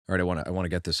All right, I want to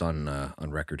get this on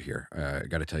record here. I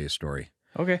got to tell you a story.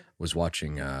 Okay. Was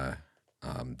watching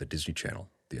the Disney Channel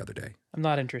the other day. I'm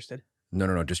not interested.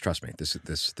 No. Just trust me.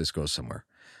 This goes somewhere.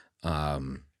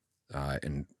 And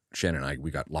Shannon and I,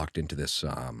 we got locked into this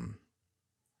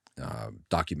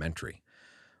documentary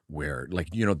where, like,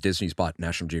 Disney's bought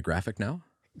National Geographic now.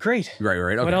 Great. Right.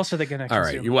 Okay. What else are they going to All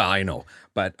consume? right. Well, I know,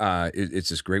 but it's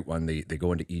this great one. They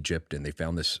go into Egypt and they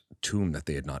found this tomb that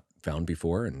they had not found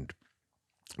before, and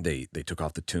they took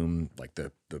off the tomb, like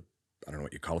the I don't know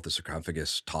what you call it, the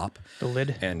sarcophagus top. The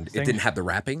lid And thing. it didn't have the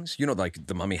wrappings. Like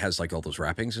the mummy has like all those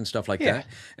wrappings and stuff like that.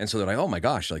 And so they're like, oh my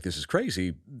gosh, like this is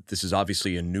crazy. This is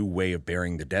obviously a new way of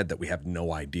burying the dead that we have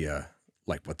no idea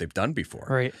like what they've done before.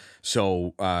 Right.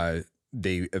 So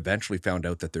they eventually found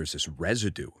out that there's this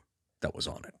residue that was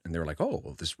on it. And they were like, oh,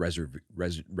 well, this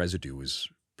residue is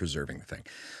preserving the thing.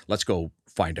 Let's go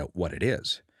find out what it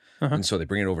is. Uh-huh. And so they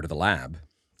bring it over to the lab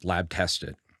test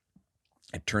it.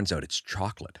 It turns out it's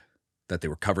chocolate. That they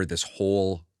were covered this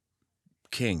whole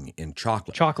king in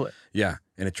chocolate. Chocolate. Yeah.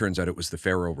 And it turns out it was the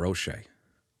Ferrero Rocher.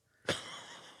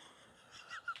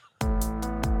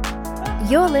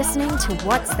 You're listening to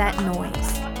What's That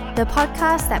Noise? The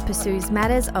podcast that pursues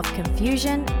matters of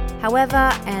confusion,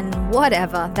 however and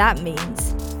whatever that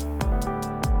means.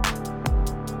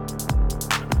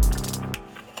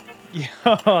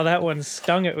 Oh, that one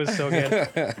stung. It was so good.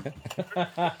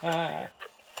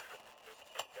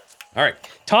 All right.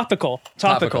 Topical.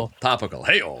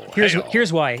 Hey-oh.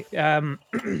 Here's why.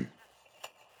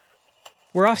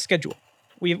 We're off schedule.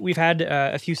 We've had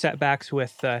a few setbacks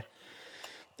with a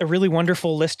really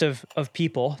wonderful list of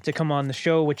people to come on the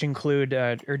show, which include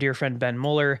our dear friend Ben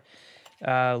Muller,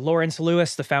 Lawrence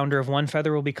Lewis, the founder of One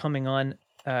Feather, will be coming on.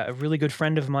 A really good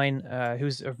friend of mine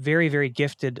who's a very, very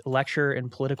gifted lecturer in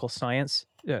political science,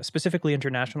 specifically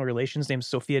international relations, named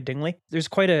Sophia Dingley. There's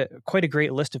quite a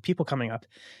great list of people coming up.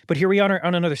 But here we are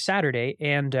on another Saturday,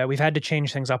 and we've had to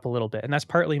change things up a little bit. And that's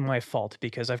partly my fault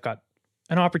because I've got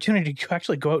an opportunity to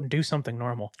actually go out and do something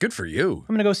normal. Good for you.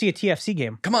 I'm going to go see a TFC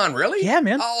game. Come on, really? Yeah,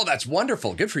 man. Oh, that's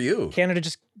wonderful. Good for you. Canada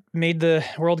just made the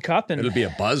World Cup. And it'll be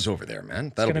a buzz over there,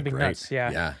 man. That'll be great. Nuts, yeah.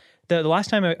 Yeah. The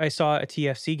last time I saw a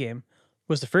TFC game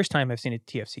was the first time I've seen a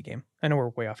TFC game. I know we're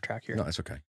way off track here. No, that's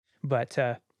okay. But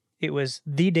it was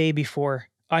the day before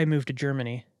I moved to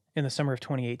Germany in the summer of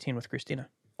 2018 with Christina.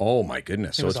 Oh, my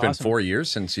goodness. So was it's been awesome. 4 years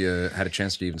since you had a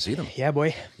chance to even see them. Yeah,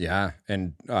 boy. Yeah.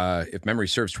 And if memory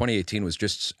serves, 2018 was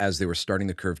just as they were starting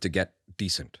the curve to get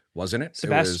decent, wasn't it?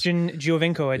 Sebastian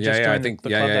Giovinco had just joined the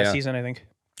club that season, I think.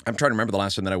 I'm trying to remember the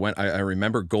last time that I went. I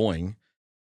remember going.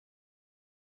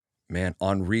 Man,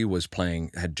 Henri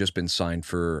had just been signed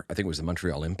for, I think it was the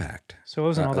Montreal Impact. So it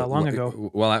wasn't all that long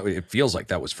ago. Well, it feels like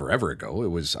that was forever ago. It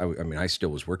was, I mean, I still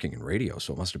was working in radio,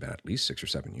 so it must have been at least 6 or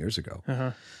 7 years ago.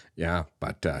 Uh-huh. Yeah,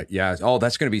 but yeah. Oh,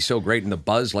 that's going to be so great. And the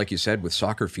buzz, like you said, with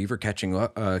soccer fever catching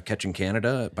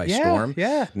Canada by storm.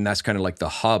 Yeah. And that's kind of like the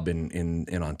hub in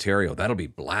Ontario. That'll be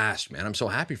blast, man. I'm so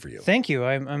happy for you. Thank you.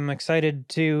 I'm excited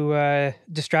to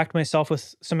distract myself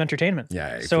with some entertainment.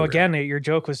 Yeah. So again, your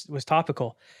joke was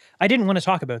topical. I didn't want to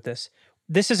talk about this.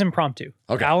 This is impromptu.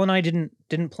 Okay. Al and I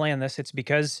didn't plan this. It's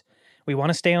because we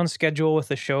want to stay on schedule with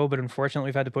the show, but unfortunately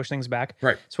we've had to push things back.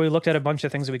 Right. So we looked at a bunch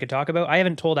of things that we could talk about. I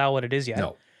haven't told Al what it is yet.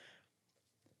 No.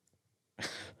 I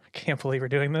can't believe we're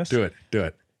doing this. Do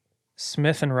it.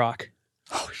 Smith and Rock.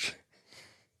 Oh, shit.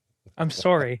 I'm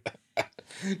sorry.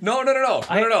 No.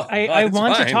 I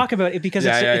want to talk about it because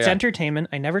it's yeah. entertainment.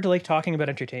 I never like talking about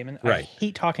entertainment. Right. I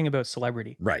hate talking about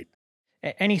celebrity. Right.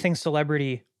 Anything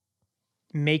celebrity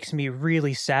makes me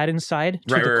really sad inside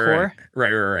to the core.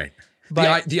 Right.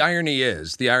 But The irony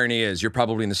is you're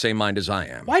probably in the same mind as I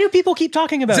am. why do people keep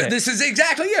talking about it? This is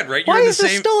exactly it, right? Why in the is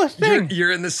this still a thing?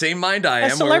 You're in the same mind I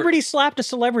am. A celebrity slapped a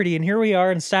celebrity, and here we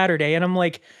are on Saturday, and I'm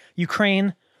like,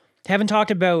 Ukraine, haven't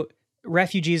talked about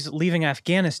refugees leaving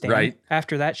Afghanistan Right.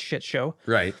 after that shit show.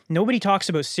 Right. Nobody talks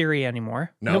about Syria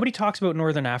anymore. No. Nobody talks about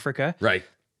Northern Africa. Right.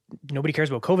 Nobody cares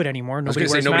about COVID anymore. I was Nobody going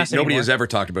to wears say masks nobody anymore. has ever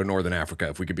talked about Northern Africa,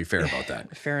 if we could be fair about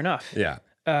that. Fair enough. Yeah.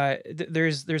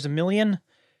 There's a million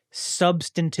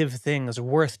substantive things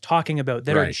worth talking about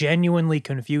that are Right. genuinely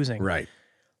confusing. Right.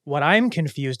 What I'm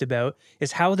confused about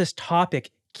is how this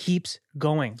topic keeps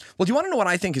going. Well, do you want to know what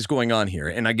I think is going on here?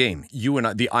 And again, you and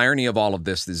I, the irony of all of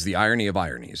this is the irony of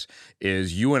ironies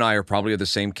is you and I are probably of the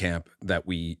same camp that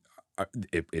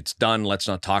it's done. Let's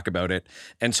not talk about it.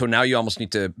 And so now you almost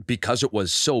need to, because it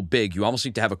was so big, you almost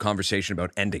need to have a conversation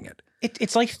about ending it.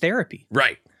 It's like therapy.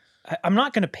 Right. I'm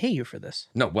not going to pay you for this.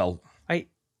 No, well,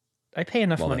 I pay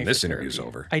enough money. then this for interview's therapy.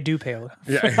 over. I do pay.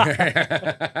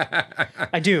 Yeah.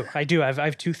 I do. I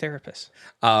have 2 therapists.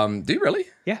 Do you really?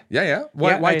 Yeah. Yeah.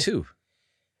 Why Yeah, 2?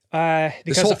 Because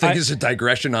This whole thing is a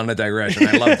digression on a digression.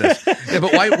 I love this. Yeah,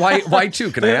 but why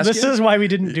two? Can I ask this you? is why we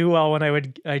didn't do well when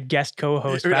I'd guest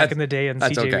co-host back in the day in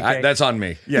That's CJVK. okay. That's on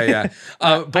me. Yeah.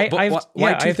 But why two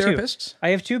I have therapists? I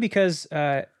have two because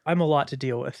I'm a lot to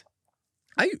deal with.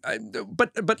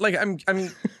 But like I'm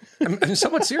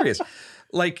somewhat serious.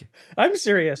 Like I'm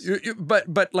serious.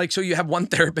 but like, so you have one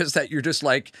therapist that you're just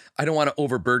like, I don't want to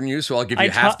overburden you, so I'll give you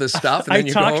half the stuff, and then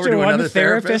you go over to another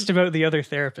therapist about the other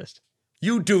therapist.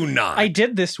 You do not. I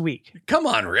did this week. Come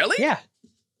on, really? Yeah,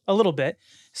 a little bit.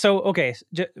 So okay,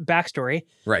 backstory.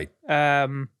 Right.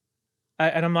 And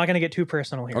I'm not going to get too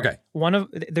personal here. Okay.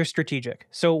 They're strategic.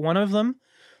 So one of them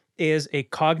is a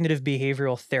cognitive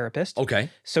behavioral therapist.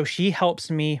 Okay. So she helps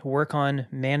me work on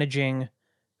managing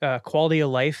quality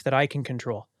of life that I can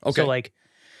control. Okay. So like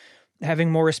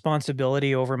having more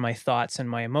responsibility over my thoughts and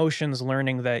my emotions,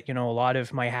 learning that, a lot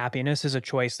of my happiness is a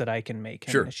choice that I can make.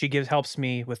 And Sure. she helps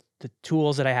me with the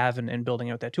tools that I have and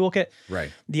building out that toolkit.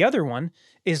 Right. The other one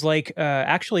is like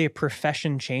actually a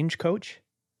profession change coach.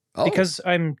 Oh. Because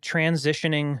I'm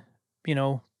transitioning,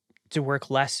 to work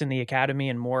less in the academy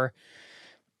and more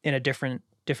in a different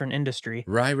industry.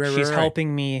 Right. She's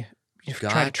helping me try to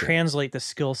Gotcha. translate the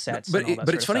skill sets. But and all that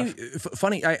but it's sort funny. of stuff.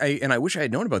 Funny. I wish I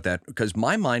had known about that, because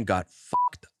my mind got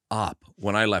fucked up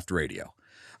when I left radio.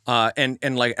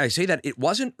 And like I say that, it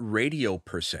wasn't radio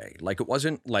per se. Like it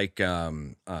wasn't like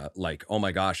oh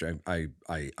my gosh, I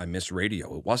miss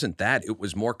radio. It wasn't that. It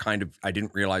was more kind of, I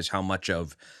didn't realize how much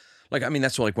of, like, I mean,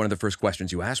 that's like one of the first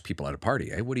questions you ask people at a party.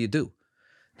 Hey, what do you do?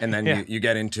 And then Yeah. you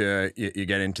get into you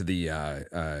get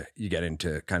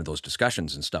into kind of those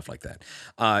discussions and stuff like that.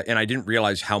 And I didn't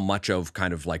realize how much of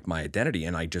kind of like my identity,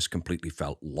 and I just completely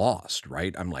felt lost.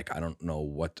 Right? I'm like, I don't know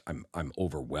what I'm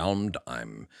overwhelmed.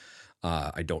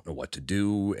 I don't know what to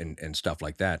do and stuff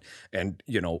like that. And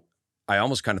I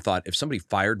almost kind of thought, if somebody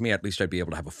fired me, at least I'd be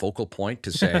able to have a focal point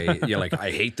to say, like,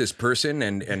 I hate this person,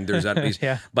 and there's at least.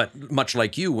 Yeah. But much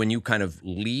like you, when you kind of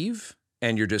leave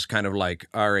and you're just kind of like,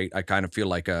 all right, I kind of feel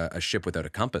like a ship without a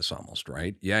compass almost,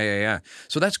 right? Yeah.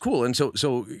 So that's cool. And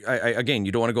so I again,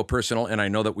 you don't want to go personal, and I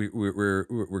know that we're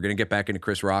going to get back into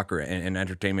Chris Rock and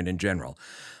entertainment in general,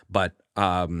 but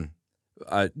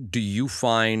do you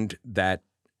find that,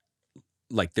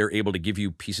 like, they're able to give you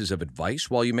pieces of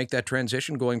advice while you make that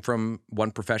transition going from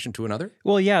one profession to another?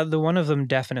 Well, yeah, the one of them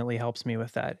definitely helps me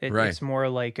with that. Right. It's more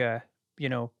like,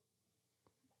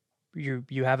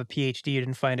 you have a PhD, you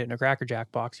didn't find it in a Cracker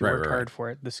Jack box. You worked hard for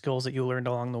it. The skills that you learned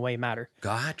along the way matter.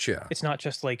 Gotcha. It's not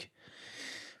just like,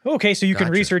 okay, so you can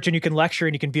Gotcha. research and you can lecture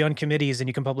and you can be on committees and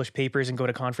you can publish papers and go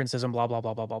to conferences and blah, blah,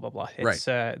 blah, blah, blah, blah, blah. It's,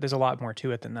 there's a lot more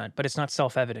to it than that, but it's not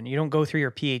self-evident. You don't go through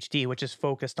your PhD, which is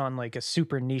focused on like a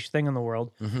super niche thing in the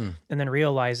world, and then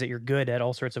realize that you're good at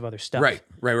all sorts of other stuff. Right.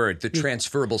 The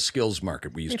transferable skills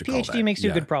market, we used to call that. PhD makes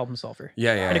you a good problem solver.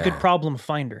 Yeah. And a good problem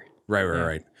finder.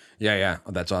 Right. Yeah.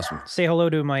 Oh, that's awesome. Say hello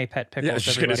to my pet Pickles. Yeah, I was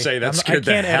just going to everybody. say, that I scared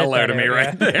the can't hell edit out of that me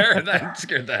right yeah. there. That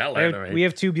scared the hell out of me. We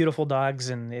have two beautiful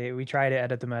dogs, and we try to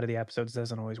edit them out of the episodes.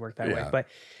 Doesn't always work that way, but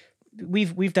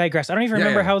we've digressed. I don't even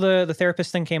remember how the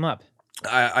therapist thing came up.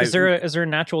 Is there a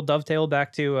natural dovetail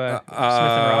back to Smith and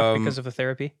Rock because of the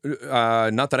therapy?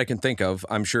 Not that I can think of.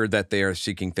 I'm sure that they are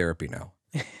seeking therapy now.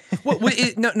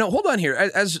 No, hold on here.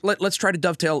 Let's try to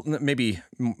dovetail. Maybe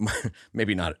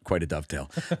not quite a dovetail,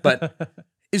 but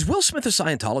is Will Smith a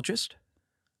Scientologist?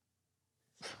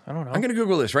 I don't know. I'm going to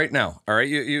Google this right now. All right,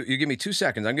 you give me 2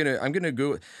 seconds. I'm going to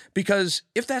Google, because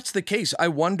if that's the case, I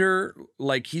wonder,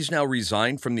 like, he's now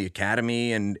resigned from the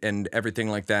academy and everything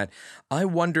like that. I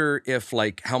wonder if,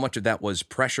 like, how much of that was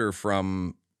pressure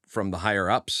from the higher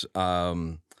ups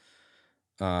and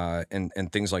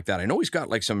things like that. I know he's got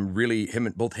like some really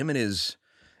both him and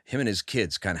his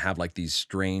kids kind of have like these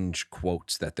strange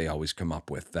quotes that they always come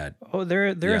up with. That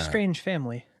they're a strange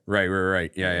family.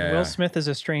 Right. Yeah. Will Smith is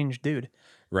a strange dude.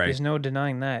 Right. There's no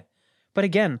denying that. But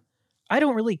again, I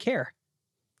don't really care.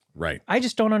 Right. I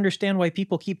just don't understand why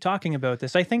people keep talking about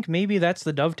this. I think maybe that's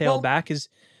the dovetail back is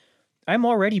I'm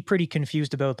already pretty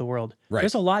confused about the world. Right.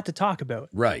 There's a lot to talk about.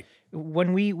 Right.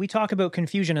 When we talk about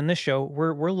confusion in this show,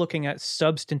 we're looking at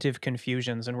substantive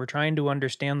confusions, and we're trying to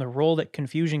understand the role that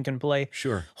confusion can play.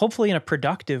 Sure. Hopefully in a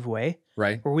productive way.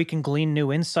 Right. Where we can glean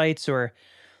new insights or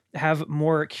have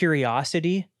more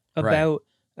curiosity about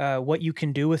what you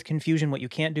can do with confusion, what you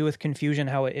can't do with confusion,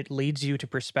 how it leads you to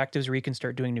perspectives where you can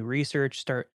start doing new research,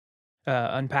 start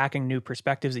unpacking new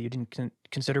perspectives that you didn't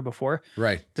consider before.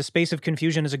 Right. The space of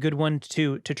confusion is a good one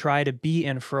to try to be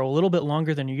in for a little bit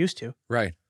longer than you're used to.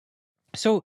 Right.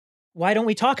 So why don't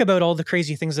we talk about all the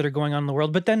crazy things that are going on in the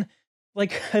world? But then,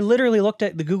 like, I literally looked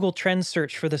at the Google Trends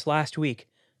search for this last week.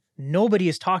 Nobody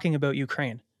is talking about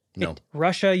Ukraine. No.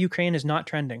 Russia, Ukraine is not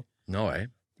trending. No, eh?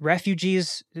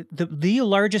 Refugees, the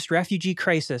largest refugee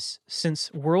crisis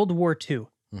since World War II.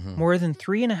 Mm-hmm. More than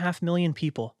 3.5 million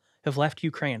people have left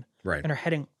Ukraine Right. and are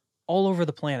heading all over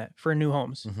the planet for new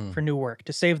homes, for new work,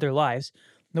 to save their lives.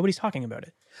 Nobody's talking about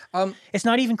it. It's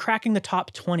not even cracking the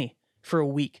top 20 for a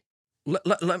week.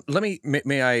 Let me,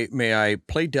 may I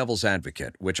play devil's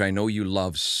advocate, which I know you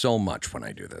love so much when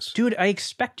I do this. Dude, I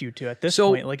expect you to at this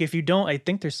point. Like, if you don't, I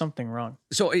think there's something wrong.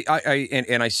 So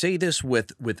I say this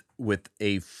with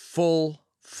a full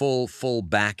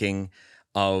backing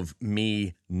of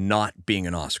me not being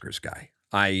an Oscars guy.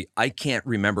 I can't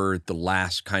remember the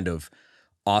last kind of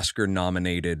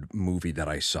Oscar-nominated movie that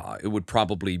I saw. It would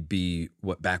probably be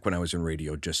back when I was in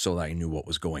radio, just so that I knew what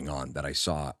was going on, that I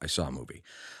saw a movie.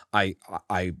 I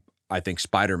think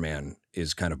Spider-Man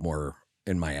is kind of more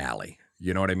in my alley.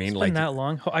 You know what I mean? It's been that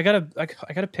long. I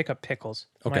gotta pick up Pickles.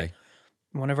 Okay.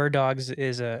 One of our dogs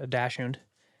is a Dachshund,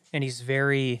 and he's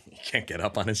very. He can't get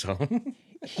up on his own.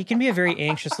 He can be a very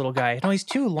anxious little guy. No, he's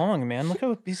too long, man. Look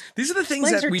how these are the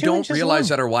things that we don't realize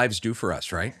that our wives do for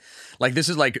us, right? Like, this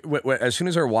is like as soon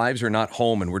as our wives are not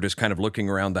home and we're just kind of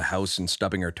looking around the house and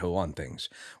stubbing our toe on things,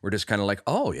 we're just kind of like,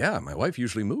 oh yeah, my wife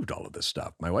usually moved all of this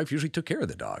stuff. My wife usually took care of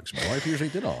the dogs. My wife usually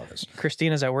did all of this.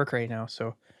 Christina's at work right now,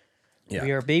 so yeah.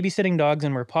 We are babysitting dogs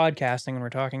and we're podcasting and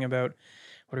we're talking about.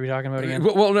 What are we talking about again?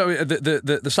 Well, no,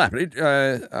 the slap,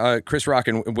 Chris Rock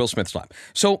and Will Smith slap.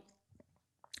 So.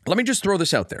 Let me just throw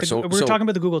this out there. We're talking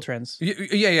about the Google Trends.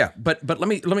 Yeah. But let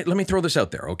me throw this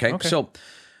out there, okay? So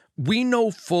we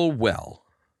know full well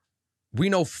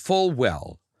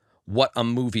what a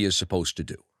movie is supposed to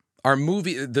do. Our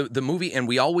movie, the movie, and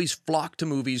we always flock to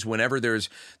movies whenever there's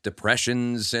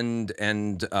depressions and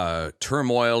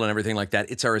turmoil and everything like that.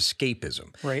 It's our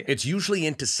escapism. Right. It's usually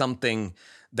into something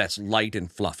that's light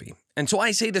and fluffy. And so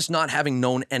I say this not having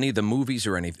known any of the movies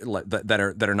or any that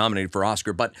are nominated for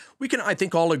Oscar, but we can, I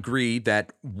think, all agree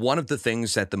that one of the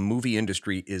things that the movie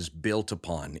industry is built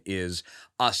upon is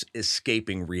us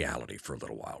escaping reality for a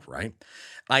little while, right?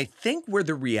 I think where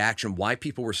the reaction, why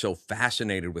people were so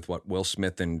fascinated with what Will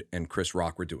Smith and Chris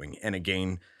Rock were doing, and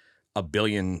again, a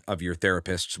billion of your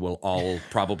therapists will all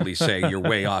probably say you're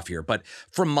way off here. But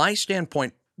from my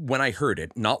standpoint, when I heard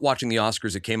it, not watching the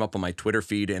Oscars, it came up on my Twitter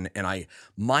feed, and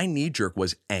my knee jerk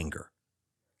was anger.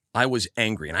 I was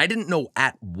angry, and I didn't know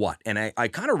at what, and I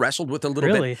kind of wrestled with it a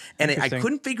little bit, and I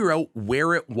couldn't figure out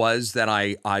where it was that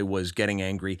I was getting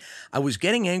angry. I was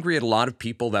getting angry at a lot of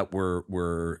people that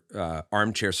were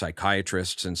armchair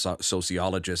psychiatrists and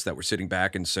sociologists that were sitting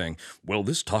back and saying, well,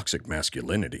 this toxic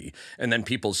masculinity, and then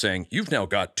people saying, you've now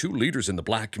got 2 leaders in the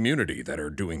black community that are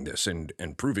doing this and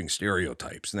proving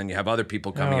stereotypes, and then you have other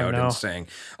people coming out and saying,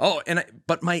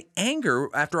 but my anger,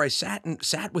 after I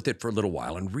sat with it for a little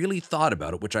while and really thought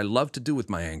about it, which I love to do with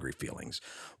my angry feelings,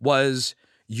 was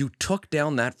you took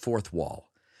down that 4th wall.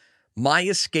 My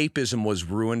escapism was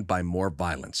ruined by more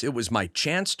violence. It was my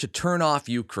chance to turn off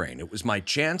Ukraine. It was my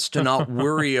chance to not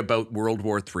worry about World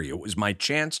War III. It was my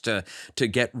chance to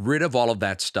get rid of all of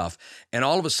that stuff. And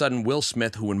all of a sudden, Will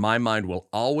Smith, who in my mind will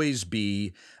always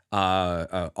be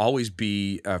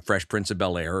Fresh Prince of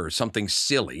Bel-Air or something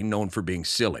silly, known for being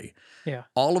silly. Yeah.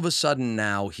 All of a sudden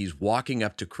now he's walking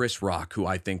up to Chris Rock, who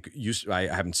I think I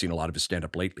haven't seen a lot of his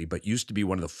stand-up lately, but used to be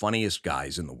one of the funniest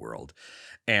guys in the world,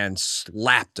 and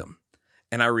slapped him.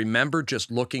 And I remember just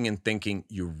looking and thinking,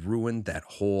 you ruined that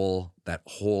whole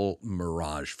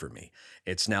mirage for me.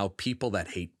 It's now people that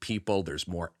hate people. There's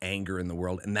more anger in the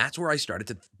world. And that's where I started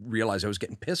to realize I was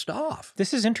getting pissed off.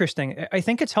 This is interesting. I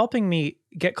think it's helping me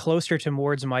get closer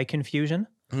towards my confusion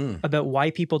about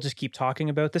why people just keep talking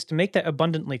about this. To make that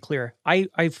abundantly clear,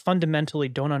 I fundamentally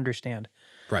don't understand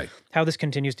how this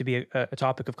continues to be a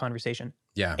topic of conversation.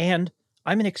 Yeah. And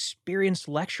I'm an experienced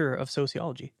lecturer of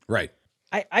sociology. Right.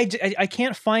 I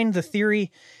can't find the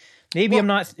theory. Maybe I'm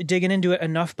not digging into it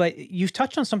enough, but you've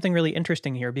touched on something really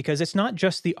interesting here, because it's not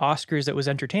just the Oscars that was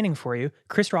entertaining for you.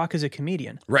 Chris Rock is a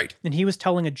comedian. Right. And he was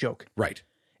telling a joke. Right.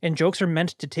 And jokes are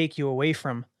meant to take you away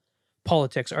from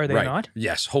politics, are they not?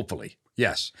 Yes, hopefully.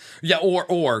 Yes. Yeah,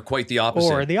 or quite the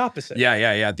opposite. Or the opposite.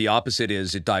 Yeah. The opposite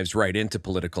is it dives right into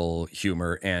political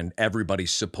humor, and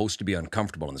everybody's supposed to be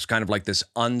uncomfortable. And it's kind of like this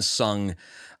unsung,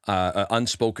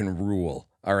 unspoken rule.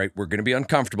 All right, we're going to be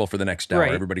uncomfortable for the next hour.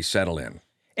 Right. Everybody settle in.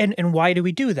 And why do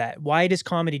we do that? Why does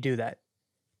comedy do that?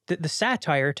 The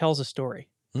satire tells a story,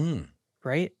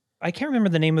 right? I can't remember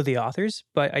the name of the authors,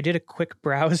 but I did a quick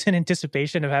browse in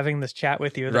anticipation of having this chat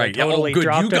with you. Right. Totally good.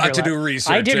 dropped you got to do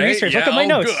research. I did research. Look at my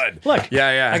notes. Good. Look.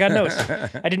 Yeah. I got notes.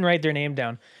 I didn't write their name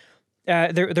down.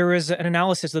 There was an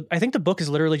analysis. I think the book is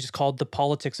literally just called "The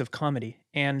Politics of Comedy,"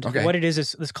 and Okay. what it is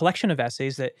this collection of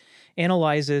essays that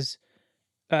analyzes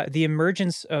the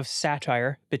emergence of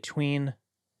satire between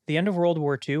the end of World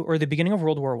War II or the beginning of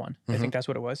World War I. I think that's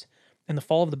what it was, and the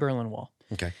fall of the Berlin Wall.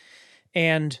 Okay.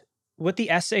 And what the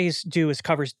essays do is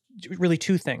covers really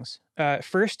two things.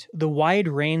 First, the wide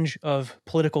range of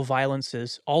political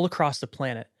violences all across the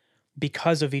planet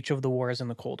because of each of the wars in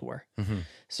the Cold War.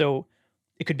 So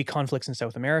it could be conflicts in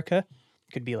South America.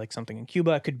 It could be like something in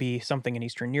Cuba. It could be something in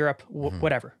Eastern Europe,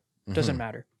 whatever. Doesn't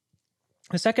matter.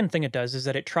 The second thing it does is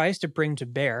that it tries to bring to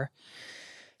bear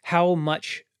how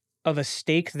much of a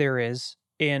stake there is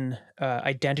in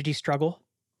identity struggle,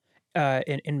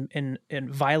 in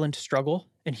violent struggle,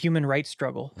 and human rights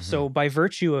struggle. So by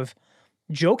virtue of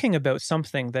joking about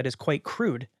something that is quite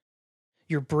crude,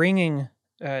 you're bringing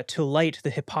to light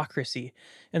the hypocrisy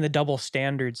and the double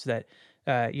standards that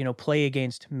play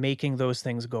against making those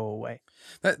things go away.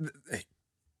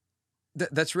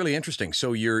 That's really interesting.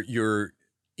 So you're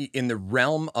in the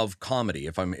realm of comedy,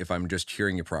 if I'm just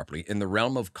hearing you properly, in the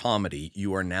realm of comedy,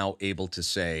 you are now able to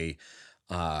say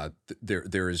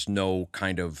there is no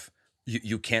kind of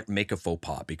you can't make a faux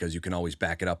pas because you can always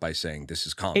back it up by saying this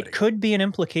is comedy. It could be an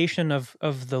implication of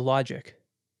the logic,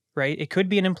 right? It could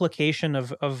be an implication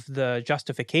of the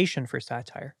justification for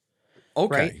satire.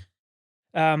 Okay.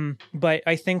 Right? But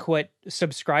I think what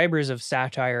subscribers of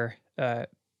satire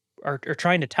are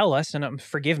trying to tell us, and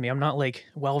forgive me, I'm not like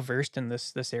well versed in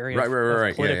this area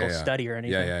of political study or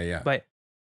anything. Yeah. But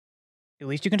at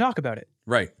least you can talk about it,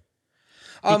 right?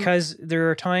 Because there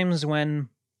are times when,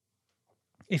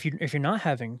 if you're not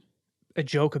having a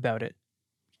joke about it,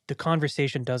 the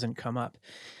conversation doesn't come up.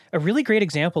 A really great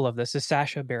example of this is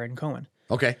Sacha Baron Cohen.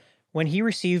 Okay. When he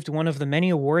received one of the many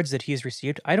awards that he's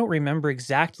received, I don't remember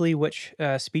exactly which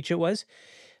speech it was.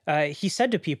 He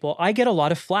said to people, "I get a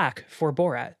lot of flack for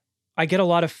Borat. I get a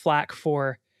lot of flack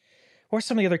for, or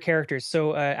some of the other characters."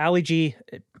 So Ali G,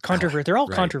 controversial. They're all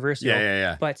right. controversial.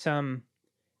 Yeah. But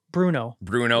Bruno,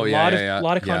 a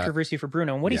lot of controversy for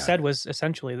Bruno. And what he said was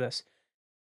essentially this: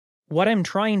 what I'm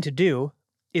trying to do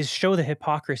is show the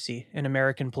hypocrisy in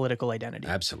American political identity.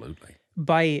 Absolutely.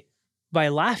 By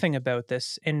laughing about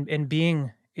this and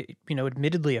being,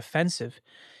 admittedly offensive,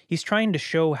 he's trying to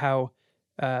show how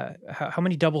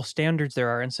many double standards there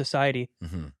are in society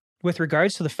with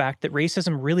regards to the fact that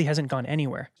racism really hasn't gone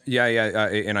anywhere. Yeah.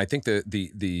 And I think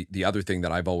the other thing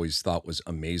that I've always thought was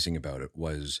amazing about it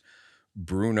was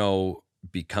Bruno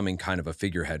becoming kind of a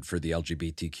figurehead for the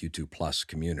LGBTQ2 plus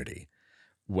community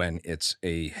when it's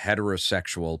a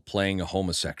heterosexual playing a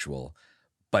homosexual,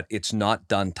 but it's not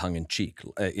done tongue in cheek.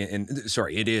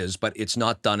 It is, but it's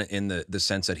not done in the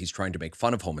sense that he's trying to make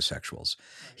fun of homosexuals.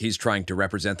 He's trying to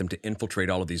represent them, to infiltrate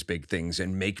all of these big things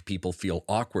and make people feel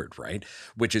awkward, right?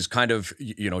 Which is kind of,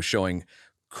 showing,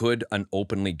 could an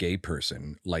openly gay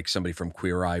person, like somebody from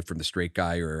Queer Eye, from The Straight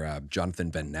Guy, or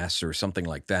Jonathan Van Ness or something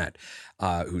like that,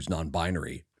 who's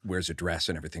non-binary, wears a dress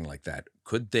and everything like that,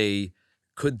 could they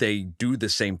do the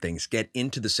same things, get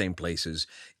into the same places,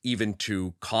 even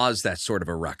to cause that sort of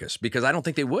a ruckus? Because I don't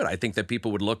think they would. I think that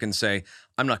people would look and say,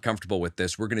 I'm not comfortable with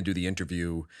this. We're going to do the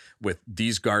interview with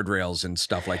these guardrails and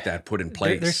stuff like that put in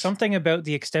place. There's something about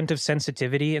the extent of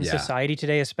sensitivity in society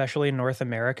today, especially in North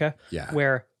America,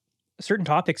 where certain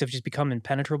topics have just become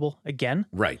impenetrable again.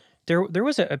 Right. There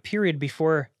was a period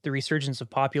before the resurgence of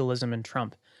populism and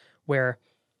Trump where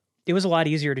it was a lot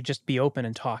easier to just be open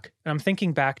and talk. And I'm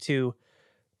thinking back to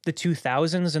the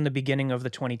 2000s and the beginning of the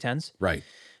 2010s. Right.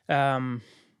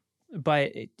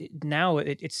 But now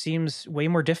it seems way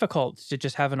more difficult to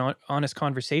just have an honest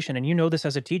conversation. And you know this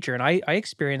as a teacher, and I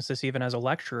experienced this even as a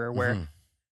lecturer, where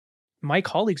my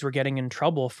colleagues were getting in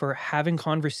trouble for having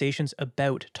conversations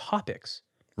about topics.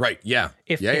 Right, yeah.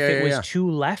 If it was too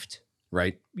left,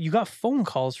 right, you got phone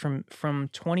calls from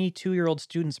 22-year-old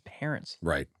students' parents.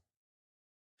 Right.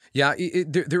 Yeah,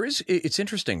 it's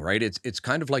interesting, right? It's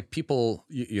kind of like people,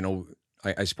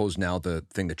 I suppose now the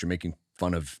thing that you're making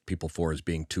fun of people for is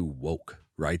being too woke,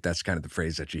 right? That's kind of the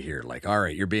phrase that you hear, like, all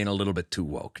right, you're being a little bit too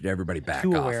woke. Everybody back off.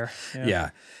 Too aware. Yeah.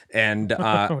 And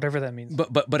whatever that means.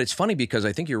 But it's funny because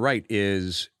I think you're right,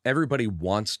 is everybody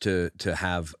wants to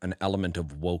have an element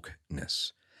of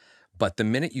wokeness. But the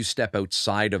minute you step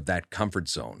outside of that comfort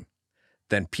zone,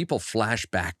 then people flash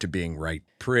back to being right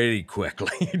pretty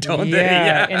quickly, don't they?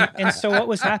 Yeah. And so what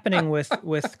was happening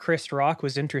with Chris Rock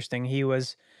was interesting. He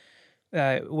was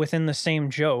within the same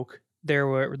joke. There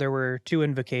were two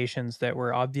invocations that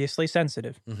were obviously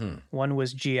sensitive. Mm-hmm. One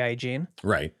was G.I. Jane.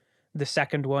 Right. The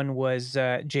second one was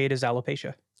Jade is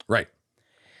alopecia. Right.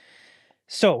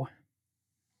 So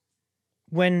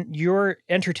when your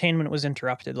entertainment was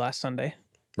interrupted last Sunday,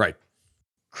 Right.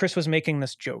 Chris was making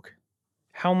this joke.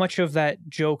 How much of that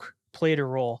joke played a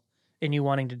role in you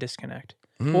wanting to disconnect?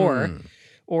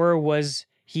 Or was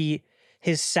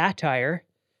his satire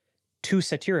too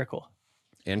satirical?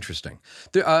 Interesting.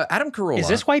 Adam Carolla. Is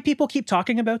this why people keep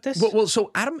talking about this? Well,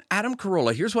 so Adam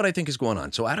Carolla, here's what I think is going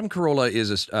on. So Adam Carolla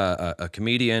is a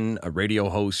comedian, a radio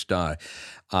host, has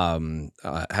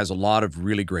a lot of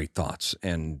really great thoughts,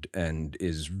 and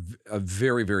is a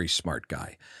very, very smart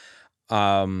guy.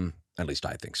 At least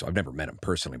I think so. I've never met him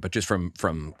personally, but just from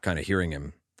kind of hearing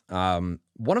him.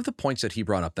 One of the points that he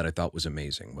brought up that I thought was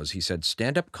amazing was he said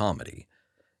stand-up comedy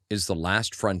is the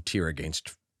last frontier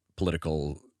against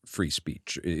political free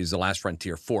speech, is the last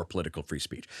frontier for political free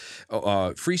speech.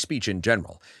 Free speech in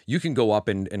general. You can go up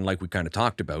and like we kind of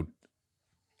talked about,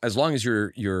 as long as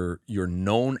you're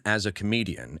known as a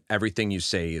comedian, everything you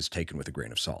say is taken with a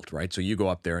grain of salt, right? So you go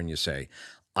up there and you say,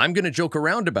 I'm going to joke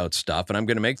around about stuff and I'm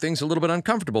going to make things a little bit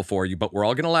uncomfortable for you, but we're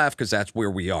all going to laugh because that's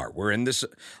where we are. We're in this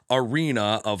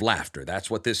arena of laughter. That's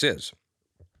what this is.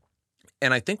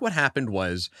 And I think what happened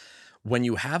was when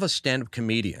you have a stand-up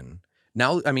comedian,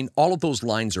 now, I mean, all of those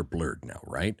lines are blurred now,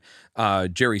 right?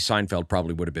 Jerry Seinfeld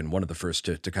probably would have been one of the first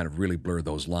to kind of really blur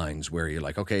those lines where you're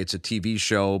like, okay, it's a TV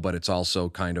show, but it's also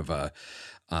kind of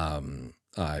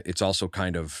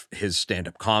his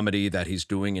stand-up comedy that he's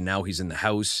doing, and now he's in the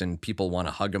house and people want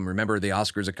to hug him. Remember the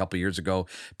Oscars a couple of years ago?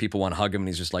 People want to hug him and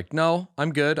he's just like, no,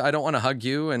 I'm good. I don't want to hug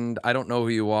you and I don't know who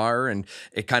you are. And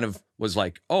it kind of was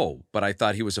like, oh, but I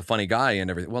thought he was a funny guy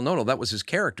and everything. Well, no, that was his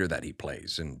character that he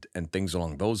plays and things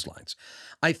along those lines.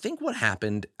 I think what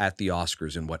happened at the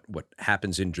Oscars and what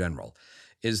happens in general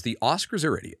is the Oscars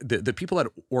are idiots. The people that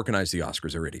organize the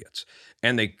Oscars are idiots.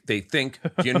 And they think,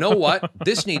 you know what?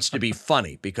 This needs to be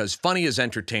funny because funny is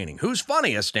entertaining. Who's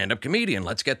funny? A stand-up comedian.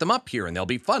 Let's get them up here and they'll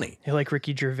be funny. You like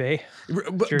Ricky Gervais?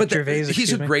 Gervais,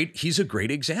 he's a great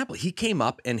example. He came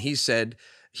up and he said,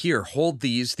 here, hold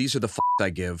these. These are the I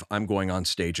give. I'm going on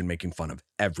stage and making fun of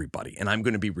everybody, and I'm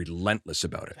going to be relentless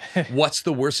about it. What's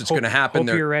the worst that's going to happen?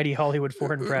 Hope you're ready, Hollywood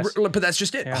Foreign Press. But that's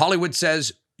just it. Yeah. Hollywood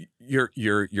says,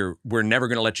 we're never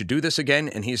going to let you do this again.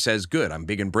 And he says, good, I'm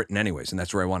big in Britain anyways, and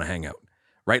that's where I want to hang out.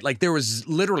 Right? Like there was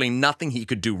literally nothing he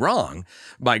could do wrong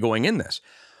by going in this.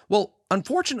 Well,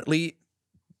 unfortunately,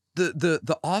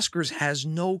 the Oscars has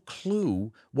no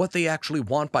clue what they actually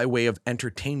want by way of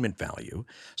entertainment value.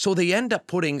 So they end up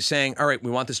saying, all right,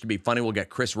 we want this to be funny. We'll get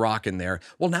Chris Rock in there.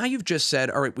 Well, now you've just said,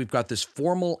 all right, we've got this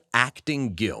formal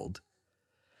acting guild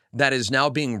that is now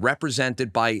being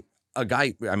represented by a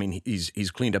guy. I mean,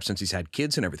 he's cleaned up since he's had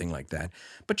kids and everything like that.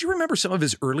 But you remember some of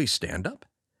his early stand-up?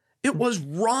 It was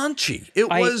raunchy. It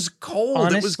was cold.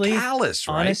 Honestly, it was callous,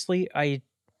 right? Honestly,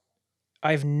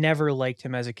 I've never liked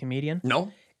him as a comedian.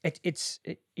 No?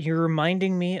 You're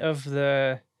reminding me of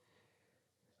the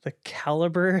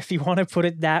caliber, if you want to put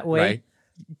it that way. Right.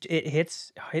 It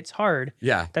hits hard.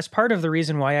 Yeah. That's part of the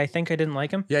reason why I think I didn't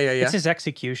like him. Yeah. It's his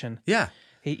execution. Yeah.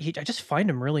 I just find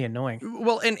him really annoying.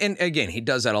 Well, and again, he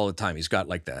does that all the time. He's got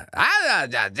like the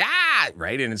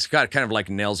right, and it's got kind of like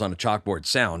nails on a chalkboard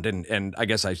sound, and I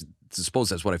guess I suppose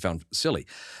that's what I found silly.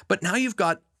 But now you've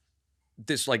got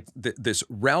this like this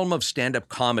realm of stand-up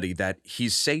comedy that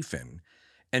he's safe in,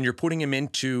 and you're putting him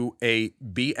into a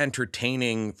be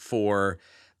entertaining for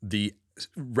the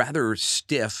rather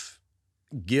stiff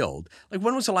guild. Like,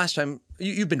 when was the last time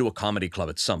you've been to a comedy club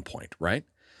at some point, right?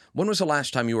 When was the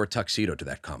last time you wore a tuxedo to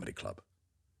that comedy club?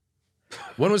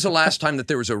 When was the last time that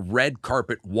there was a red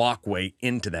carpet walkway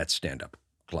into that stand-up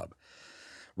club?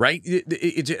 Right?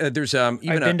 There's I've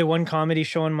been to one comedy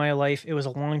show in my life. It was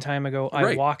a long time ago.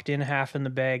 I walked in half in the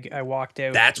bag. I walked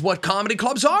out. That's what comedy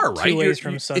clubs are, right? 2 ways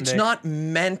from Sunday. It's not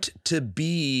meant to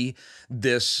be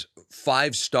this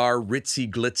 5-star ritzy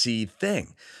glitzy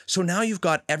thing. So now you've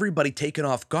got everybody taken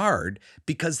off guard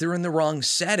because they're in the wrong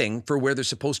setting for where they're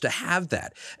supposed to have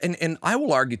that. And I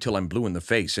will argue till I'm blue in the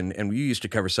face. And we used to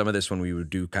cover some of this when we would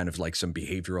do kind of like some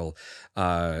behavioral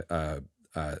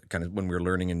kind of when we were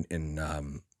learning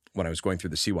in when I was going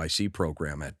through the CYC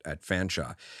program at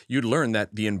Fanshawe. You'd learn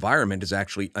that the environment is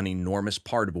actually an enormous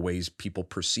part of the ways people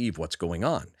perceive what's going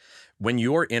on. When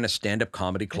you're in a stand-up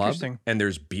comedy club and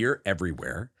there's beer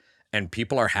everywhere and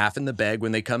people are half in the bag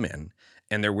when they come in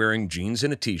and they're wearing jeans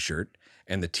and a t-shirt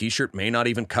and the t-shirt may not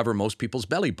even cover most people's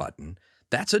belly button,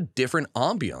 That's a different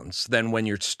ambiance than when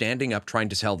you're standing up trying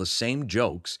to tell the same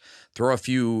jokes, throw a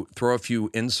few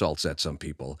insults at some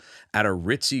people at a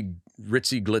ritzy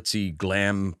glitzy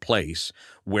glam place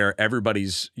where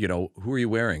everybody's, who are you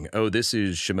wearing? Oh, this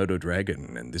is Shimoto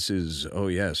Dragon, and this is, oh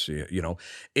yes,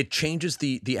 it changes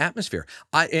the atmosphere.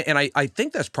 I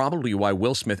think that's probably why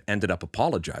Will Smith ended up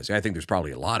apologizing. I think there's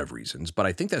probably a lot of reasons, but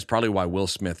I think that's probably why Will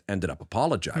Smith ended up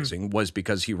apologizing was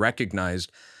because he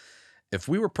recognized if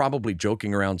we were probably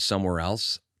joking around somewhere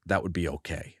else, that would be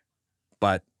okay.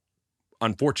 But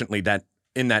unfortunately,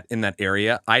 in that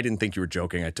area, I didn't think you were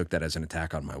joking. I took that as an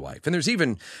attack on my wife. And there's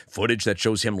even footage that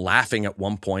shows him laughing at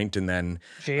one point, and then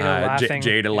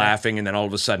Jada laughing, and then all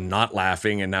of a sudden not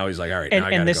laughing, and now he's like, all right, now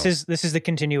I gotta this go. is the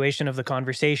continuation of the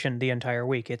conversation the entire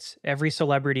week. It's every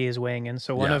celebrity is weighing in.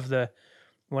 So one of the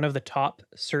top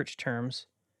search terms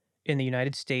in the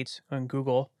United States on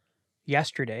Google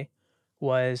yesterday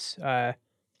was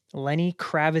Lenny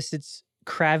Kravitz's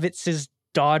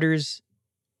daughter's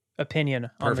opinion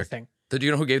on the thing. Do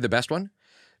you know who gave the best one?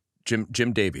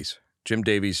 Jim Davies. Jim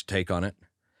Davies' take on it.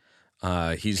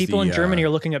 People in Germany are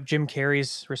looking up Jim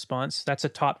Carrey's response. That's a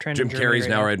top trend. Jim in Germany Carrey's right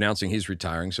now now announcing he's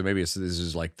retiring, so maybe this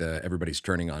is like everybody's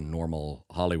turning on normal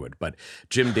Hollywood. But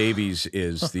Jim Davies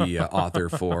is the author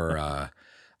for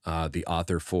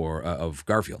of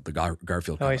Garfield, the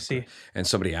Garfield comic. I see. And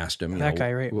somebody asked him, that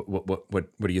guy, right?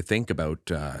 What do you think about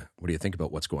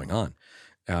what's going on?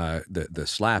 The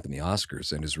slap in the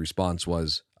Oscars, and his response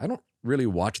was, I don't really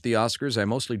watch the Oscars. I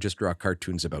mostly just draw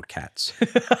cartoons about cats. Which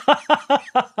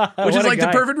is like the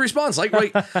perfect response. Like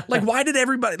why did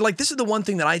everybody, like, this is the one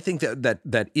thing that I think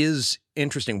that is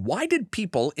interesting. Why did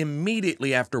people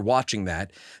immediately after watching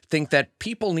that think that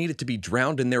people needed to be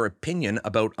drowned in their opinion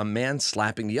about a man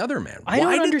slapping the other man?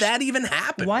 Why did that even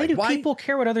happen? Why do people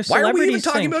care what other celebrities think? Why are we even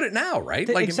talking about it now, right?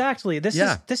 Exactly. This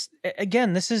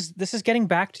is getting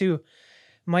back to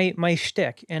my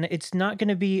shtick, and it's not going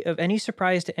to be of any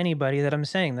surprise to anybody that I'm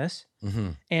saying this. Mm-hmm.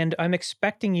 And I'm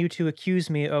expecting you to accuse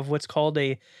me of what's called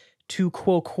a tu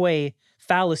quoque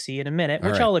fallacy in a minute,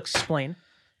 which I'll explain.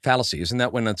 Fallacy, isn't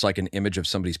that when it's like an image of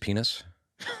somebody's penis?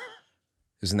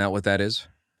 Isn't that what that is?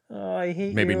 Oh, I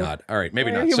hate Maybe you. not. All right,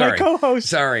 maybe not. You're Sorry. my co-host.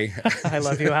 Sorry. I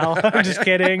love you, Al. I'm just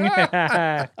kidding.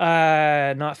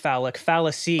 Not phallic.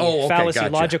 Fallacy. Oh, okay, fallacy.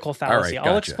 gotcha. Logical fallacy. All right,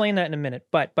 I'll gotcha. explain that in a minute.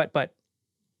 But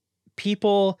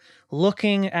people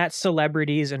looking at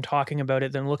celebrities and talking about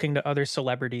it, then looking to other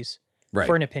celebrities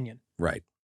for an opinion. Right.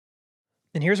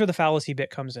 And here's where the fallacy bit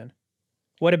comes in.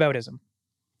 Whataboutism?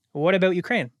 What about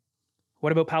Ukraine?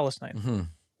 What about Palestine? Mm-hmm.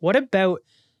 What about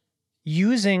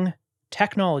using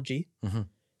technology Mm-hmm.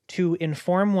 to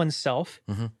inform oneself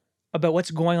Mm-hmm. about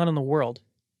what's going on in the world?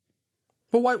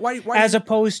 But why as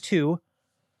opposed to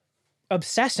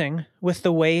obsessing with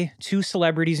the way two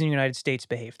celebrities in the United States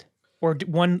behaved, or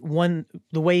the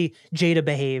way Jada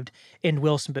behaved and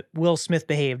Will Smith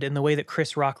behaved, and the way that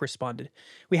Chris Rock responded.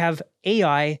 We have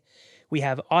AI, we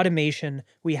have automation,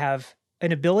 we have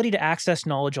an ability to access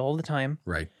knowledge all the time.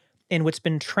 Right. And what's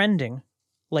been trending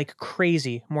like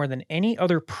crazy more than any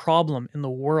other problem in the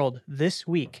world this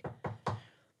week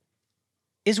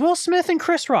is Will Smith and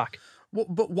Chris Rock. Well,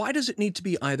 but why does it need to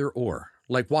be either or?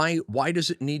 Like, why does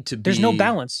it need to be? There's no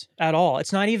balance at all.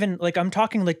 It's not even like, I'm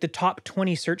talking like the top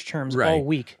 20 search terms all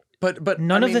week. But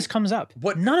none of this comes up.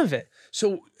 None of it.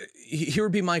 So here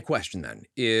would be my question then: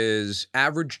 is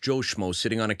average Joe Schmo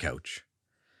sitting on a couch,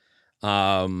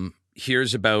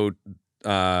 hears about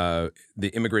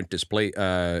the immigrants.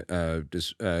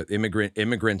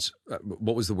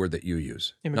 What was the word that you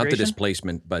use? Not the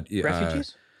displacement, but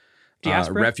refugees.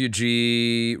 Diaspora?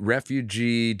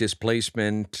 Refugee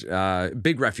displacement,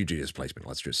 big refugee displacement,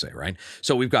 let's just say, right?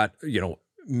 So we've got,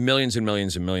 millions and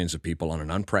millions and millions of people on an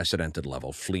unprecedented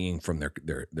level fleeing from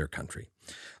their country.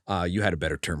 You had a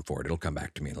better term for it. It'll come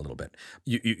back to me in a little bit.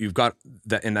 You've got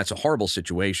that, and that's a horrible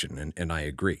situation, and I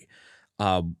agree.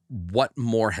 What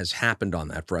more has happened on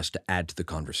that for us to add to the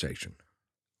conversation?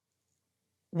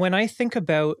 When I think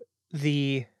about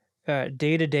the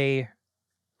day-to-day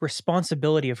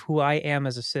responsibility of who I am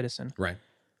as a citizen, right,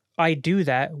 I do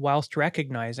that whilst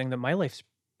recognizing that my life's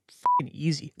fucking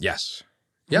easy. Yes.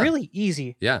 Yeah. Really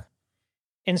easy. Yeah.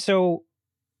 And so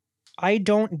I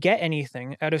don't get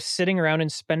anything out of sitting around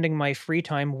and spending my free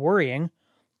time worrying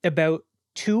about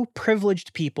two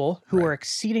privileged people who are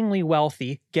exceedingly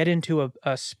wealthy get into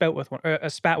a spat with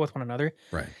one another.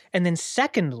 Right. And then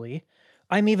secondly,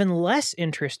 I'm even less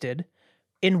interested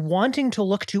in wanting to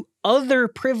look to other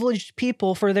privileged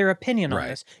people for their opinion on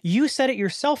this. You said it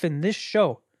yourself in this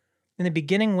show. In the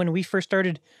beginning, when we first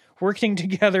started working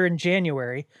together in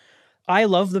January, I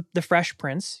love the Fresh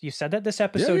Prince. You said that this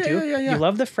episode too. Yeah. You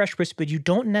love the Fresh Prince, but you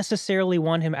don't necessarily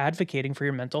want him advocating for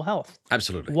your mental health.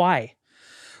 Absolutely. Why?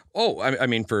 Oh, I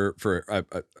mean,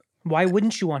 Why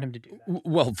wouldn't you want him to do that?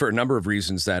 well, for a number of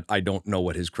reasons that I don't know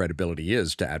what his credibility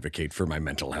is to advite for my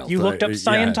mental health. You looked up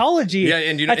Scientology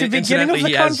and at the beginning of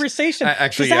the conversation.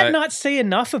 Actually, does that not say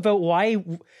enough about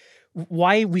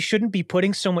why we shouldn't be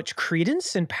putting so much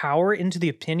credence and power into the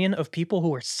opinion of people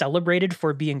who are celebrated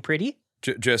for being pretty?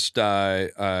 Just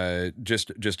as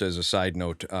a side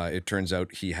note, it turns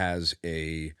out he has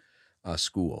a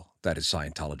school that is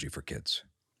Scientology for kids.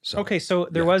 So, okay, so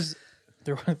there was.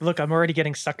 Look, I'm already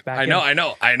getting sucked back. I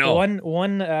know.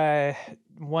 One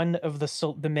of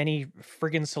the many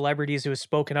friggin' celebrities who has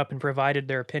spoken up and provided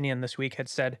their opinion this week had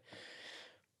said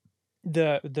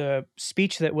the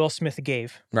speech that Will Smith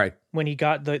gave right when he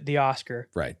got the Oscar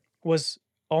right was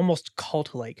almost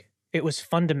cult-like. It was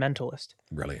fundamentalist.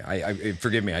 Really, I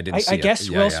forgive me, I didn't see I it. guess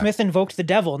Will Smith invoked the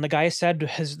devil, and the guy said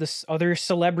this other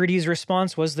celebrity's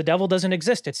response was the devil doesn't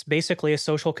exist. It's basically a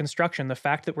social construction. The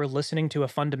fact that we're listening to a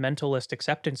fundamentalist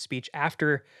acceptance speech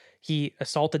after he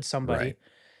assaulted somebody, Right.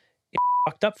 it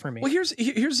fucked up for me. Well, here's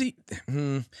the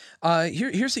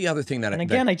other thing that and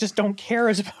again, I just don't care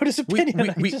about his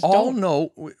opinion. we all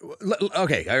know.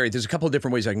 Okay, all right. There's a couple of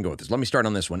different ways I can go with this. Let me start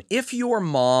on this one. If your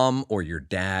mom or your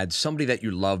dad, somebody that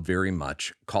you love very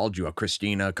much, called you,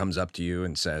 Christina comes up to you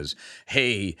and says,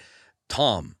 "Hey,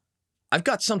 Tom, I've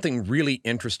got something really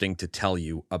interesting to tell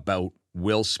you about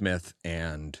Will Smith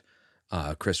and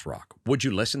Chris Rock," would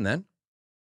you listen then?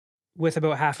 With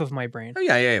about half of my brain. Oh,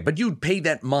 yeah. But you'd pay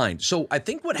that mind. So I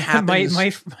think what happens... my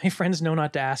friends know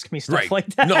not to ask me stuff like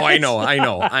that. No, I know.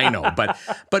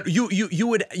 But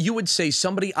you would say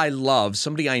somebody I love,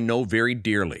 somebody I know very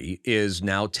dearly is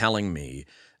now telling me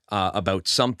about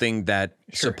something that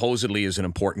supposedly is an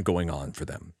important going on for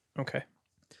them. Okay.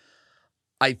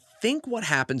 I think what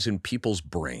happens in people's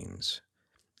brains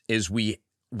is we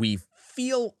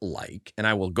feel like, and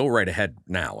I will go right ahead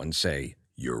now and say,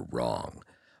 you're wrong.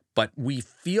 But we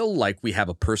feel like we have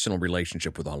a personal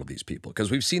relationship with all of these people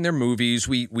because we've seen their movies.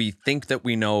 We think that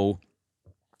we know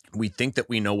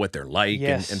what they're like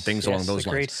and things along those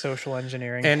lines. Great social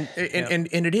engineering. And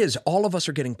it is. All of us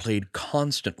are getting played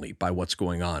constantly by what's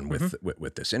going on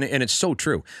with this. And it's so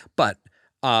true. But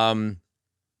I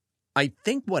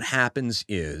think what happens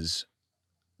is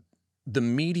the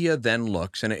media then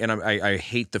looks, and I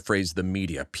hate the phrase the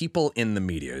media. People in the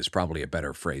media is probably a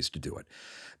better phrase to do it.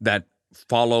 That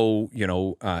follow,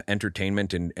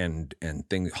 entertainment and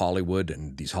things, Hollywood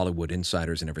and these Hollywood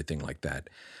insiders and everything like that.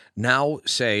 Now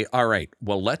say, all right,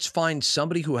 well, let's find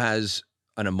somebody who has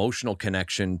an emotional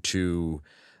connection to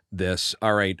this.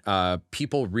 All right,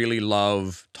 people really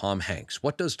love Tom Hanks.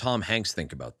 What does Tom Hanks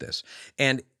think about this?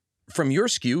 And from your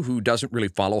skew, who doesn't really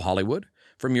follow Hollywood,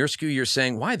 from your skew, you're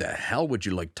saying, why the hell would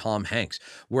you like Tom Hanks?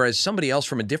 Whereas somebody else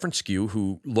from a different skew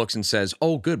who looks and says,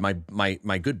 oh, good, my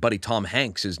good buddy Tom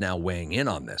Hanks is now weighing in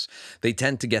on this. They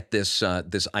tend to get this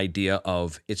idea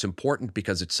of it's important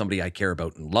because it's somebody I care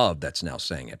about and love that's now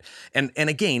saying it. And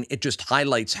again, it just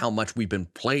highlights how much we've been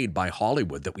played by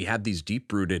Hollywood, that we have these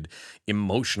deep-rooted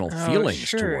emotional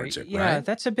feelings towards it, yeah, right?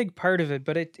 That's a big part of it,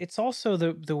 but it's also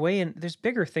the way, and there's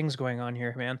bigger things going on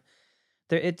here, man.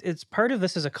 It's part of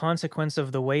this is a consequence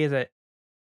of the way that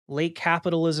late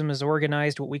capitalism is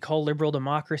organized, what we call liberal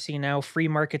democracy now, free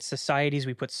market societies.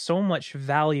 We put so much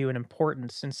value and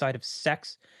importance inside of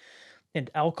sex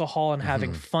and alcohol and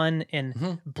having fun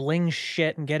and bling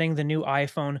shit and getting the new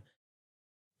iPhone.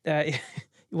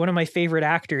 One of my favorite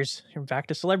actors, back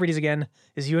to celebrities again,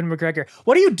 is Ewan McGregor.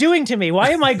 What are you doing to me?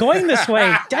 Why am I going this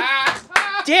way?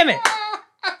 Damn it.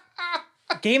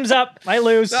 Game's up. I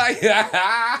lose.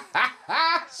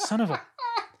 Son of a.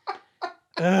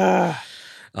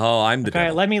 Oh, I'm the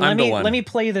devil. Let me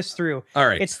play this through. All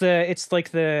right. It's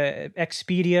like the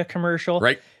Expedia commercial.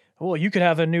 Right. Well, you could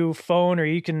have a new phone, or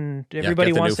you can.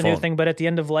 Everybody wants a new thing, but at the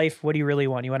end of life, what do you really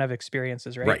want? You want to have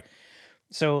experiences, right? Right.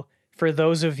 So for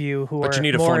those of you who but you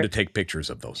need a phone to take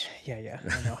pictures of those. Yeah,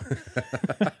 I know.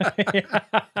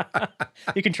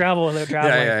 You can travel without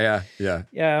traveling. Yeah.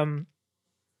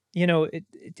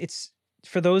 It's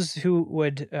for those who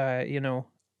would,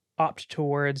 opt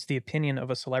towards the opinion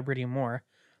of a celebrity more.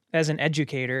 As an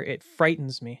educator, it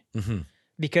frightens me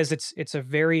because it's a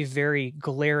very, very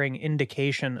glaring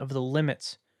indication of the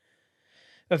limits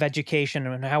of education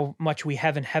and how much we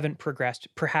have and haven't progressed,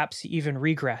 perhaps even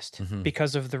regressed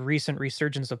because of the recent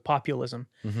resurgence of populism,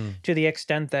 to the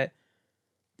extent that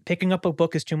picking up a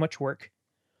book is too much work.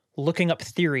 Looking up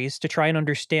theories to try and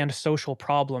understand social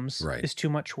problems is too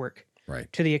much work. Right.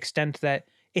 To the extent that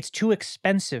it's too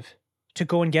expensive to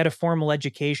go and get a formal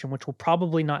education, which will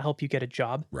probably not help you get a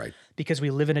job Right. because we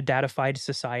live in a datafied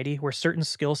society where certain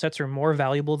skill sets are more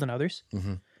valuable than others.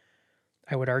 Mm-hmm.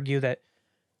 I would argue that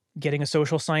getting a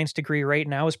social science degree right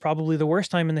now is probably the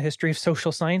worst time in the history of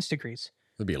social science degrees.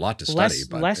 There'd be a lot to study,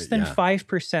 but Less than yeah.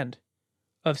 5%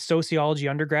 of sociology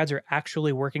undergrads are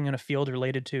actually working in a field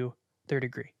related to their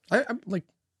degree.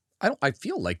 I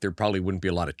feel like there probably wouldn't be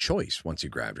a lot of choice once you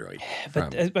graduate.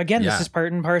 But from- again, yeah. this is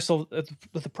part and parcel of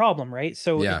the problem, right?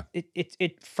 So Yeah.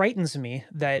 it frightens me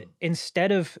that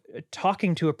instead of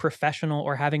talking to a professional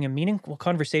or having a meaningful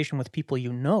conversation with people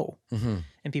you know Mm-hmm.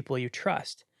 and people you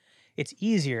trust, it's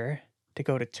easier to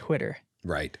go to Twitter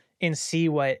Right. and see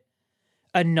what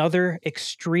another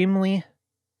extremely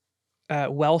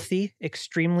wealthy,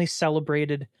 extremely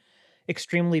celebrated,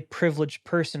 extremely privileged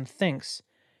person thinks,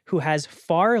 who has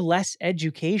far less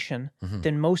education Mhm.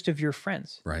 than most of your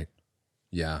friends. Right.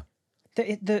 Yeah.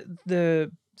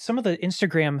 The some of the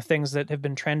Instagram things that have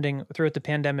been trending throughout the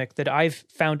pandemic that I've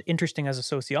found interesting as a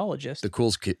sociologist. The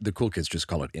cool kids just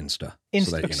call it Insta. so that,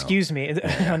 you know. Excuse me,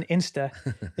 on Insta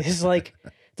is like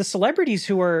the celebrities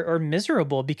who are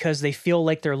miserable because they feel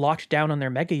like they're locked down on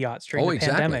their mega yachts during the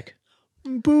Exactly. pandemic.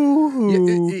 Boo!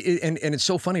 Yeah, and it's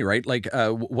so funny, right? Like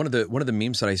one of the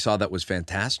memes that I saw that was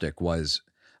fantastic was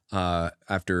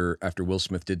after Will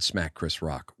Smith did smack Chris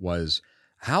Rock was,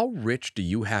 how rich do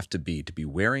you have to be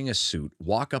wearing a suit,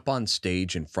 walk up on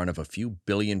stage in front of a few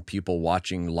billion people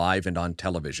watching live and on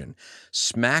television,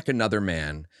 smack another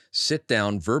man, sit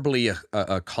down, verbally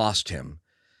accost him,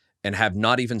 and have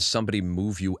not even somebody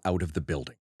move you out of the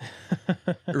building?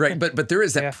 Right, but there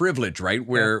is that Yeah. privilege, right,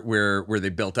 where they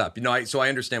built up. You know, so I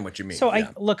understand what you mean. So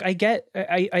yeah.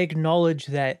 I acknowledge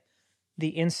that the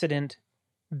incident,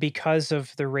 because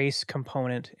of the race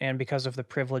component and because of the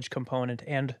privilege component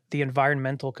and the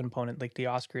environmental component, like the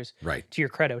Oscars, Right, to your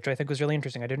credit, which I think was really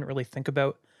interesting. I didn't really think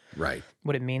about right,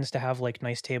 what it means to have like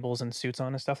nice tables and suits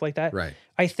on and stuff like that. right.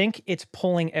 I think it's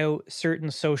pulling out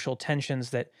certain social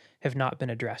tensions that have not been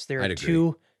addressed. There are I'd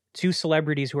agree. two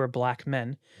celebrities who are black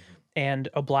men and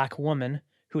a black woman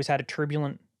who has had a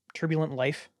turbulent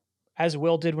life, as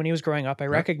Will did when he was growing up. I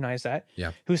recognize that.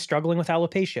 Yeah. Who's struggling with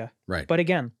alopecia. Right. But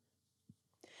again,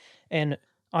 and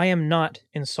I am not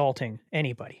insulting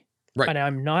anybody. Right. And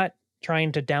I'm not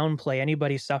trying to downplay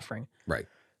anybody's suffering. Right.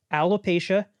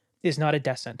 Alopecia is not a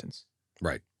death sentence.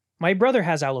 Right. My brother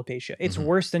has alopecia. It's Mhm.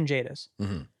 worse than Jada's.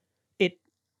 Mm-hmm.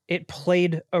 It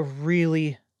played a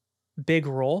really big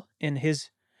role in his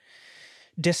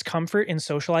discomfort in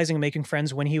socializing and making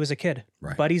friends when he was a kid.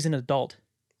 Right. But he's an adult.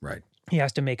 Right. He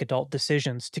has to make adult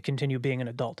decisions to continue being an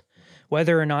adult.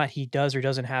 Whether or not he does or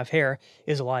doesn't have hair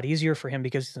is a lot easier for him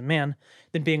because he's a man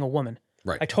than being a woman.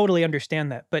 Right. I totally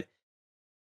understand that. But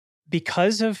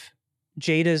because of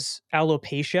Jada's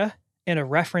alopecia and a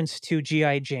reference to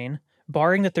G.I. Jane,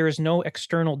 barring that there is no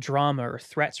external drama or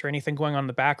threats or anything going on in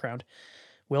the background,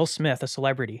 Will Smith, a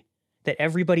celebrity that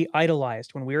everybody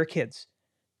idolized when we were kids,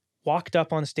 walked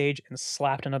up on stage and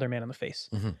slapped another man in the face.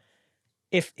 Mhm.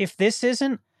 If this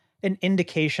isn't an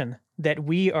indication that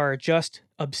we are just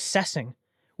obsessing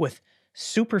with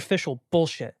superficial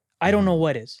bullshit, I don't know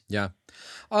what is. Yeah.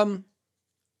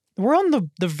 We're on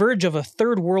the verge of a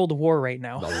third world war right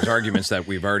now. Well, there's arguments that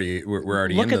we're already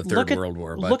in the third world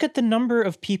war. But Look at the number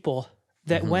of people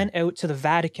that Mhm. went out to the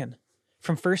Vatican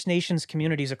from First Nations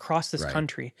communities across this Right.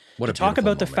 country What to a talk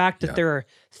beautiful about the moment. fact that Yeah. there are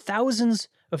thousands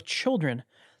of children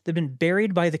that have been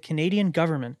buried by the Canadian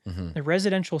government Mhm. in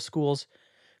residential schools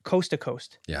coast to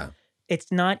coast. Yeah.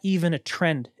 It's not even a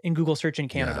trend in Google search in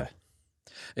Canada.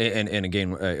 And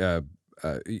again,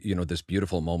 you know, this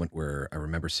beautiful moment where I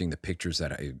remember seeing the pictures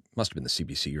that I must have been the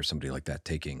CBC or somebody like that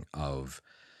taking of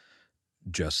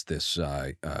just this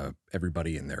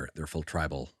everybody in their full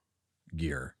tribal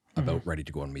gear about ready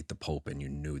to go and meet the Pope, and you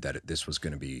knew that this was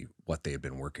going to be what they had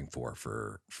been working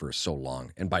for so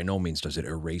long. And by no means does it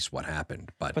erase what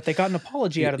happened, but But they got an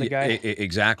apology out of the guy.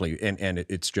 Exactly, and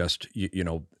it's just you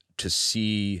know, to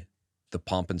see the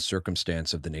pomp and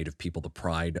circumstance of the Native people, the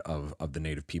pride of the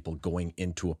Native people going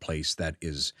into a place that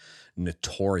is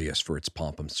notorious for its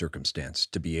pomp and circumstance,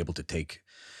 to be able to take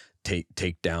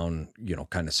down, you know,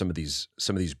 kind of some of these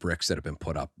bricks that have been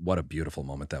put up. What a beautiful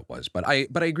moment that was. But I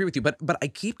agree with you. But I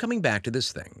keep coming back to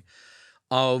this thing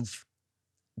of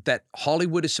that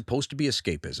Hollywood is supposed to be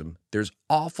escapism. There's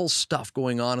awful stuff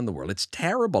going on in the world. It's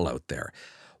terrible out there.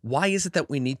 Why is it that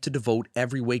we need to devote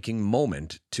every waking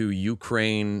moment to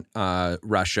Ukraine,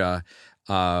 Russia,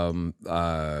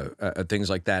 things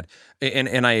like that?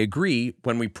 And I agree,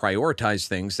 when we prioritize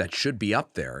things that should be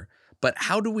up there, But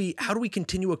how do we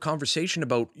continue a conversation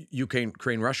about Ukraine,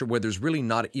 Russia, where there's really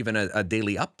not even a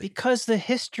daily update? Because the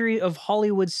history of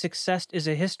Hollywood's success is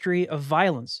a history of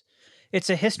violence. It's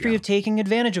a history of taking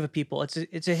advantage of people.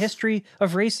 It's a history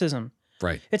of racism.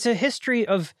 Right. It's a history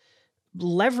of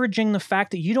leveraging the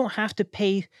fact that you don't have to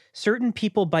pay certain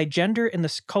people by gender and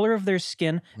the color of their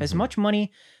skin as much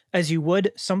money as you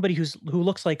would somebody who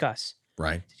looks like us.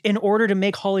 Right. In order to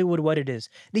make Hollywood what it is.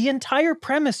 The entire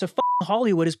premise of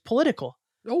Hollywood is political.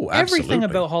 Oh, absolutely. Everything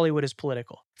about Hollywood is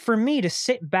political. For me to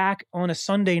sit back on a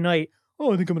Sunday night,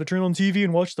 I think I'm going to turn on TV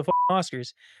and watch the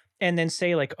Oscars, and then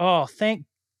say like, oh, thank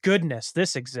goodness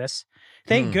this exists.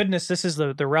 Thank goodness this is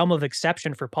the realm of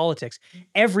exception for politics.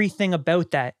 Everything about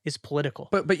that is political.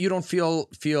 But you don't feel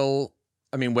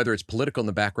I mean, whether it's political in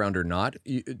the background or not,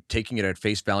 taking it at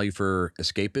face value for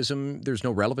escapism, there's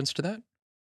no relevance to that?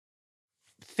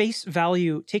 Face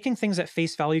value, taking things at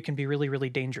face value can be really, really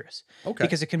dangerous. Okay.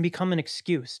 Because it can become an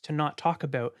excuse to not talk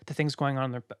about the things going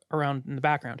on around in the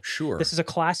background. Sure. This is a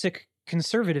classic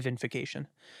conservative invocation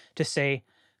to say,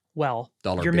 well,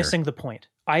 Dollar you're beer. missing the point.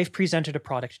 I've presented a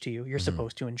product to you. You're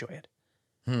supposed to enjoy it.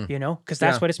 You know, because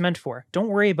that's what it's meant for. Don't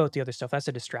worry about the other stuff. That's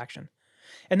a distraction.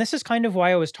 And this is kind of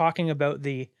why I was talking about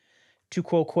the tu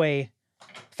quo que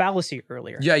fallacy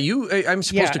earlier. Yeah, I'm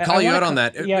supposed to call you out on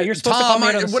that. Yeah, you're supposed to call me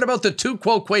out on this. What about the tu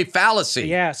quo que fallacy?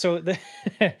 Yeah, so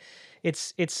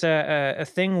it's a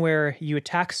thing where you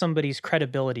attack somebody's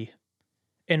credibility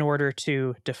in order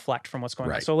to deflect from what's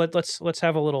going on. So let's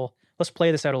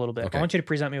play this out a little bit. Okay. I want you to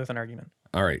present me with an argument.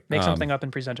 All right. Make something up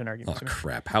and present an argument. Oh to me.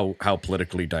 crap! How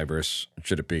politically diverse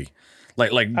should it be?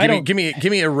 Give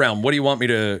me a realm. What do you want me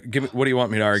to What do you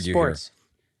want me to argue Sports.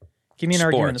 here? Give me an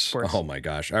argument of sports. Oh my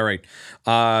gosh! All right.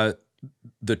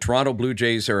 The Toronto Blue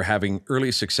Jays are having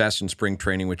early success in spring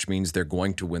training, which means they're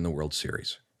going to win the World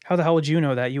Series. How the hell would you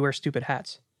know that? You wear stupid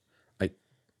hats.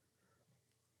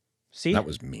 See? That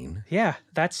was mean. Yeah,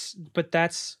 that's what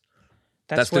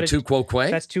the tu quo que?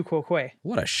 That's tu quo que.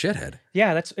 What a shithead.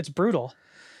 Yeah, it's brutal.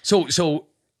 So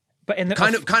but in the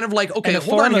kind of like, okay, and the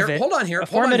hold on form of here. it- Hold on here. A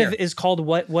Hold on formative here. is called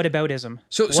whataboutism.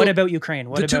 So what about Ukraine?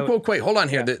 What the tu about quo que? Hold on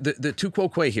here. Yeah. The tu quo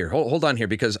que here. Hold on here,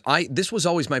 because this was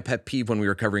always my pet peeve when we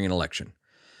were covering an election,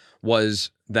 was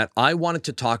that I wanted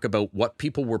to talk about what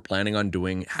people were planning on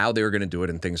doing, how they were going to do it,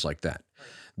 and things like that.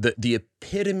 The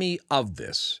epitome of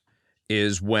this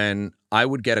is when I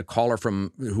would get a caller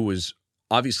who was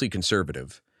obviously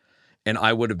conservative, and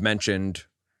I would have mentioned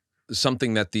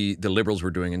something that the liberals were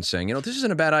doing and saying, this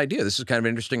isn't a bad idea. This is kind of an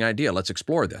interesting idea. Let's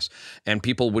explore this. And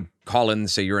people would call in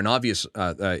and say, you're an obvious,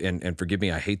 and forgive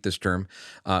me, I hate this term,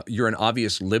 you're an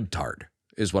obvious libtard,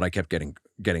 is what I kept getting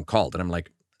called. And I'm like,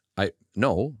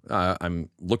 I'm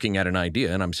looking at an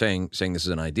idea and I'm saying this is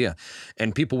an idea.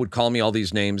 And people would call me all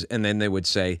these names, and then they would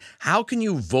say, how can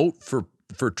you vote for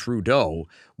Trudeau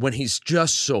when he's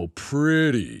just so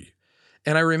pretty?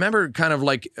 And I remember kind of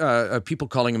like people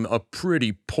calling him a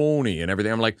pretty pony and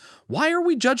everything. I'm like, why are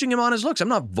we judging him on his looks? I'm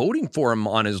not voting for him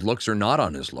on his looks or not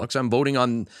on his looks. I'm voting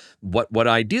on what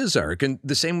ideas are.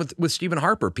 The same with Stephen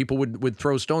Harper. People would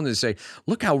throw stones and say,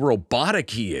 look how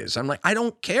robotic he is. I'm like, I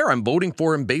don't care. I'm voting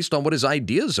for him based on what his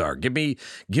ideas are. Give me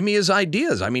his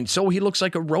ideas. I mean, so he looks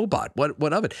like a robot.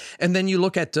 What of it? And then you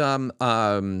look at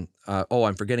I'm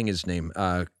forgetting his name.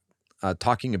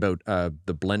 Talking about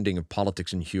the blending of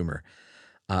politics and humor.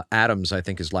 Adams, I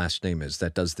think his last name is,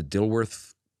 that does the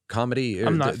Dilworth comedy.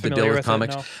 I'm not the familiar Dilworth with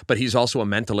comics. it, no. But he's also a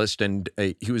mentalist, and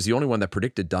he was the only one that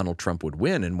predicted Donald Trump would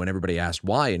win. And when everybody asked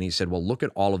why, and he said, well, look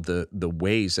at all of the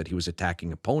ways that he was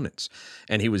attacking opponents.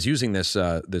 And he was using this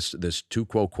tu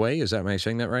quo que. Am I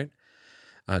saying that right?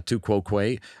 Tu quo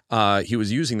que. He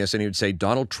was using this, and he would say,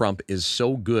 Donald Trump is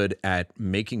so good at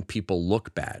making people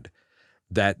look bad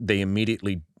that they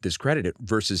immediately discredit it,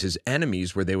 versus his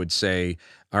enemies, where they would say,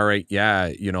 all right, yeah,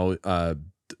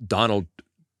 Donald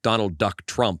Duck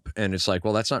Trump. And it's like,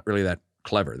 well, that's not really that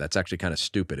clever. That's actually kind of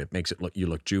stupid. It makes you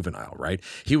look juvenile, right?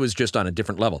 He was just on a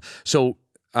different level. So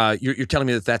you're telling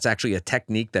me that that's actually a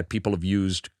technique that people have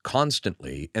used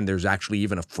constantly, and there's actually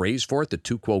even a phrase for it, the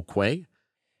tu quo que?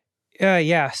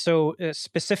 Yeah. So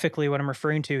specifically what I'm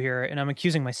referring to here, and I'm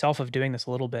accusing myself of doing this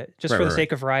a little bit, just for the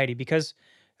sake of variety, because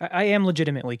I am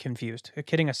legitimately confused.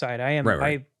 Kidding aside, I am.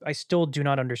 I still do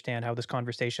not understand how this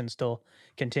conversation still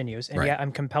continues, and yet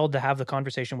I'm compelled to have the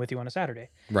conversation with you on a Saturday.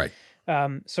 Right.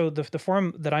 So the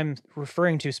form that I'm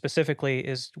referring to specifically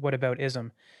is whataboutism,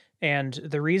 and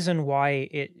the reason why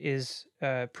it is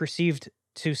perceived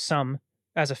to some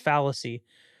as a fallacy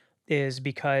is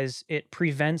because it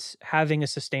prevents having a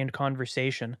sustained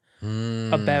conversation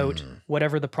about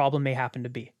whatever the problem may happen to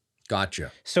be.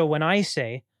 Gotcha. So when I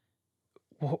say,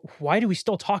 why do we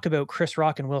still talk about Chris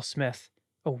Rock and Will Smith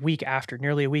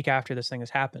nearly a week after this thing has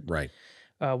happened? Right.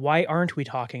 Why aren't we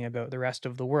talking about the rest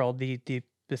of the world?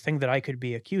 The thing that I could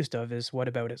be accused of is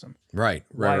whataboutism. Right.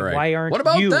 Why aren't what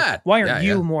about you, that? Why aren't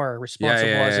you more responsible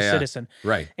as a citizen?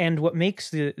 Right. And what makes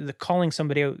the calling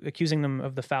somebody out, accusing them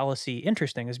of the fallacy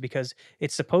interesting is because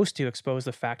it's supposed to expose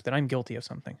the fact that I'm guilty of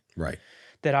something. Right.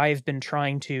 That I've been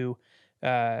trying to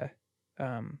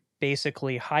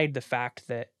basically hide the fact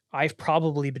that I've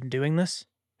probably been doing this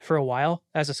for a while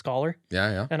as a scholar.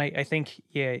 Yeah. And I think,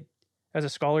 as a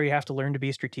scholar, you have to learn to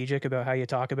be strategic about how you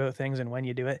talk about things and when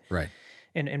you do it. Right.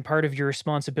 And part of your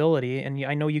responsibility, and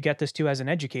I know you get this too as an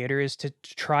educator, is to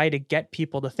try to get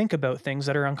people to think about things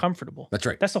that are uncomfortable. That's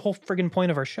right. That's the whole friggin'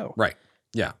 point of our show. Right.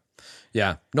 Yeah.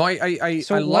 Yeah. No, I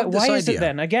So love this why idea. is it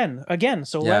then again?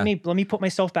 So Yeah. let me put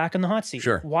myself back in the hot seat.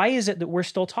 Sure. Why is it that we're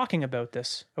still talking about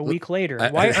this a week later?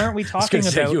 Why aren't we I was talking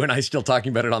gonna say, about you and I still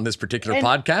talking about it on this particular And-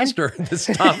 podcast or this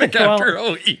topic Well, after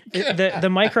a week? the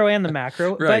micro and the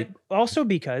macro? Right. But also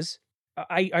because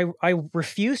I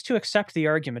refuse to accept the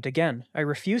argument again. I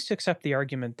refuse to accept the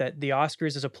argument that the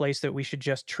Oscars is a place that we should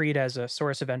just treat as a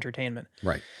source of entertainment.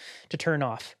 Right. To turn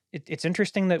off. It's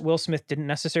interesting that Will Smith didn't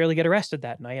necessarily get arrested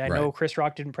that night. I know Right. Chris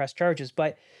Rock didn't press charges,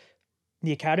 but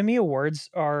the Academy Awards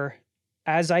are,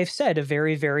 as I've said, a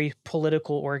very, very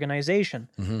political organization.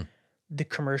 Mm-hmm. The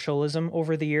commercialism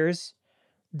over the years,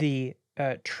 the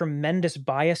tremendous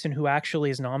bias in who actually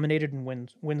is nominated and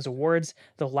wins awards,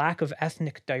 the lack of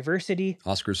ethnic diversity,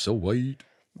 Oscar's so white.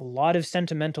 a lot of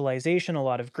sentimentalization, a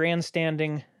lot of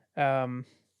grandstanding,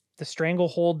 the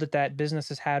stranglehold that business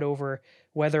has had over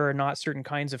whether or not certain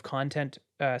kinds of content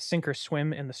sink or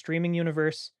swim in the streaming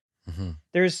universe. Mm-hmm.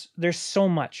 There's so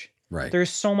much. Right. There's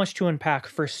so much to unpack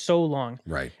for so long.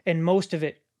 Right. And most of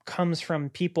it comes from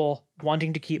people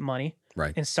wanting to keep money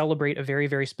Right. and celebrate a very,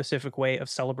 very specific way of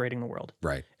celebrating the world.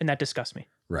 Right. And that disgusts me.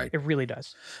 Right. It really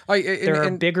does. There There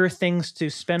are bigger things to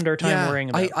spend our time worrying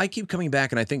about. I keep coming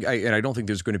back, and I think, and I don't think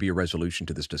there's going to be a resolution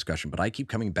to this discussion, but I keep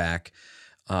coming back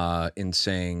in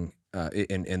saying,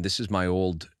 and this is my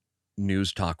old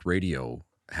news talk radio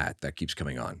hat that keeps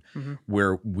coming on, Mhm.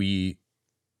 where we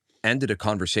ended a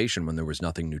conversation when there was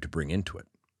nothing new to bring into it.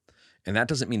 And that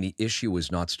doesn't mean the issue is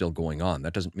not still going on.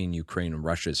 That doesn't mean Ukraine and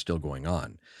Russia is still going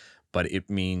on. But it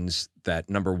means that,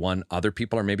 number one, other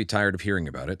people are maybe tired of hearing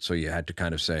about it. So you had to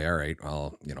kind of say, all right,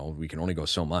 well, we can only go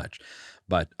so much.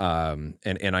 But,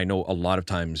 and I know a lot of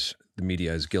times the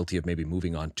media is guilty of maybe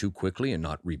moving on too quickly and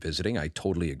not revisiting. I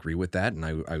totally agree with that. And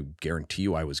I guarantee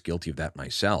you I was guilty of that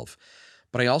myself.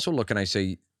 But I also look and I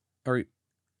say, all right,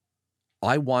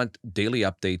 I want daily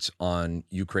updates on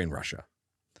Ukraine, Russia.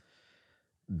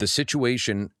 The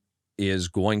situation is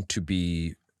going to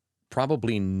be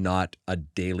probably not a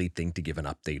daily thing to give an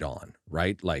update on,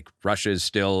 right? Like Russia is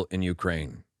still in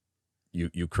Ukraine.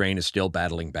 Ukraine is still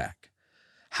battling back.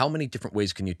 How many different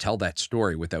ways can you tell that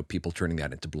story without people turning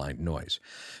that into blind noise?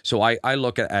 So I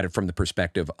look at it from the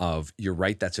perspective of, you're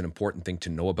right, that's an important thing to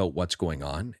know about what's going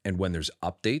on. And when there's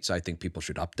updates, I think people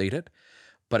should update it.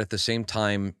 But at the same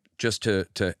time, just to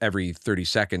every 30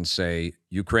 seconds say,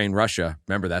 Ukraine, Russia,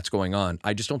 remember that's going on.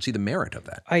 I just don't see the merit of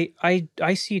that.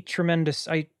 I see tremendous.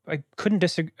 I couldn't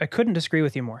disagree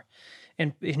with you more,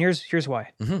 and here's why.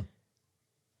 Mm-hmm.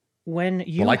 When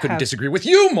you I couldn't disagree with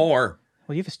you more.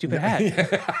 Well, you have a stupid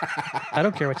hat. I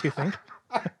don't care what you think.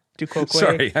 Tu quo quo.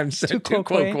 Sorry, I'm saying tu quo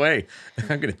quo. I'm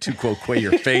going to tu quo quo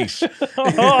your face.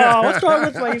 Oh, what's wrong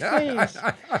with my face?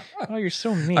 Oh, you're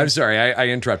so mean. I'm sorry, I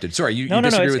interrupted. Sorry, you No,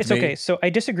 disagree with it's me? okay. So I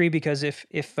disagree because if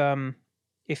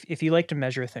you like to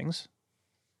measure things,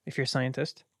 if you're a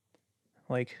scientist,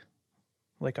 like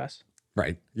us,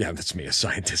 Right. Yeah, that's me, a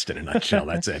scientist in a nutshell.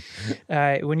 That's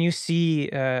it. when you see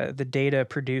the data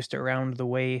produced around the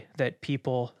way that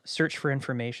people search for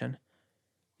information,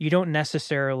 you don't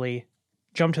necessarily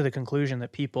jump to the conclusion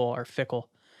that people are fickle,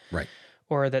 Right.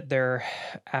 or that they're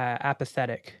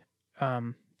apathetic.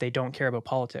 They don't care about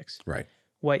politics. Right.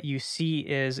 What you see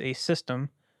is a system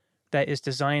that is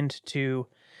designed to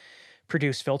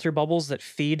produce filter bubbles that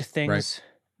feed things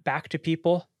back to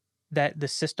people that the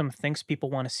system thinks people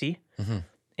want to see. Mm-hmm.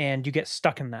 And you get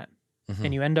stuck in that. Mm-hmm.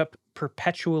 And you end up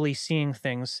perpetually seeing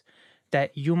things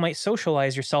that you might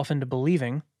socialize yourself into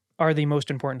believing are the most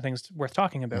important things worth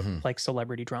talking about, Mm-hmm. like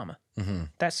celebrity drama. Mm-hmm.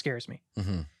 That scares me.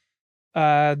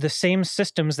 Mm-hmm. The same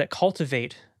systems that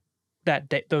cultivate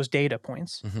those data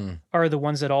points Mm-hmm. are the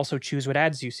ones that also choose what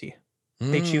ads you see.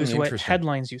 They choose what Interesting.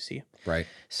 headlines you see. Right.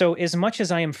 So as much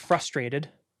as I am frustrated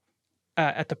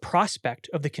at the prospect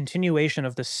of the continuation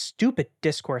of the stupid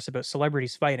discourse about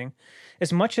celebrities fighting,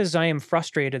 as much as I am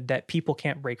frustrated that people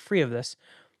can't break free of this,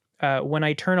 when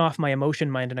I turn off my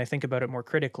emotion mind and I think about it more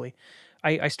critically,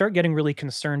 I start getting really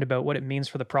concerned about what it means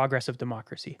for the progress of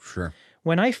democracy. Sure.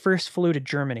 When I first flew to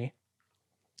Germany,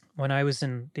 when I was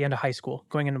in the end of high school,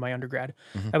 going into my undergrad,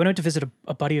 I went out to visit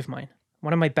a buddy of mine,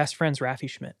 one of my best friends, Rafi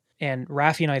Schmidt. And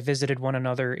Rafi and I visited one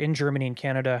another in Germany and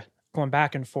Canada, going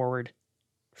back and forward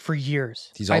for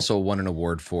years. He's also won an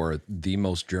award for the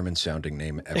most German-sounding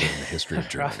name ever in the history of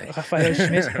Germany. Raphael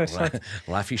Schmidt.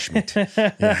 Rafi Schmidt.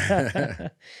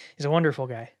 He's a wonderful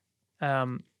guy.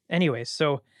 Anyways,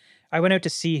 so I went out to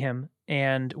see him,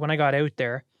 and when I got out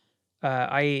there,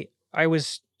 I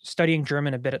was studying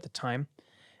German a bit at the time,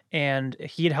 and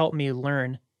he had helped me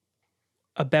learn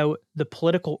about the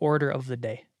political order of the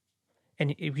day.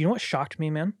 And you know what shocked me,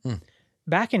 man?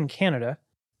 Back in Canada,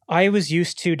 I was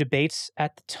used to debates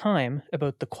at the time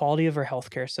about the quality of our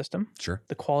healthcare system, Sure.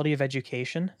 the quality of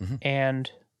education,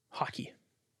 and hockey.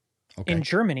 Okay. In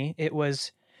Germany, it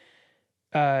was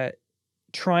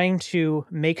trying to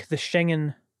make the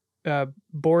Schengen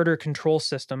border control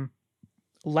system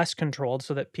less controlled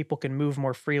so that people can move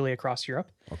more freely across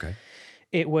Europe. Okay.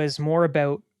 It was more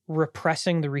about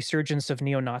repressing the resurgence of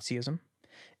neo-Nazism,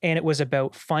 and it was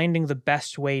about finding the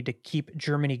best way to keep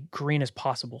Germany green as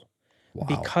possible. Wow.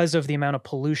 Because of the amount of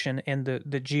pollution and the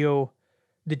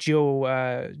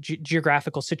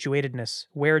geographical situatedness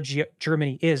where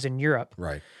Germany is in Europe,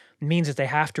 Right. means that they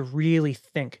have to really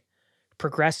think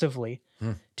progressively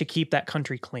to keep that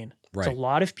country clean. Right. It's a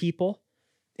lot of people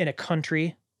in a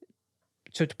country.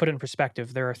 To put it in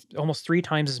perspective, there are almost 3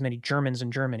 times as many Germans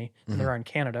in Germany than there are in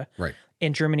Canada. Right.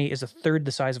 And Germany is a third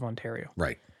the size of Ontario.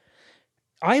 Right.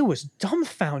 I was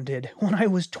dumbfounded when I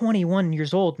was 21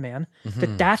 years old, man,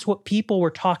 that that's what people were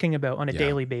talking about on a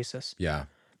daily basis. Yeah.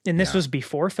 And this was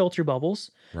before filter bubbles.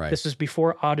 Right. This was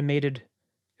before automated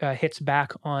hits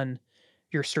back on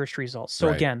your search results. So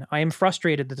Right. again, I am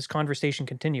frustrated that this conversation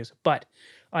continues, but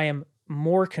I am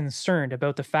more concerned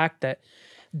about the fact that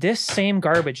this same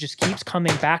garbage just keeps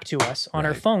coming back to us on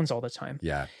our Right. phones all the time.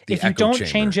 Yeah. If you don't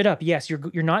change it up, yes,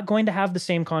 you're not going to have the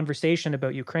same conversation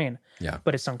about Ukraine, Yeah.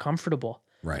 but it's uncomfortable.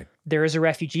 Right. There is a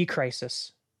refugee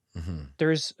crisis.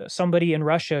 There's somebody in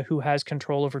Russia who has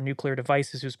control over nuclear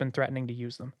devices who's been threatening to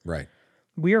use them. Right.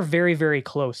 We are very, very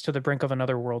close to the brink of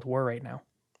another world war right now.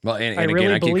 Well, and I again,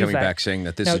 really I keep believe coming that. back saying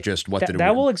that this Now, is just what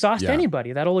that will exhaust Yeah.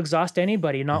 anybody. That'll exhaust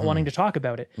anybody not wanting to talk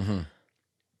about it.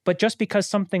 But just because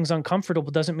something's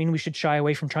uncomfortable doesn't mean we should shy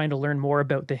away from trying to learn more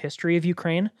about the history of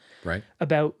Ukraine, Right.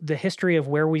 about the history of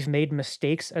where we've made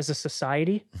mistakes as a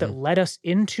society that led us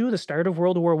into the start of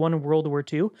World War I and World War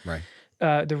II. Right.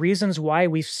 The reasons why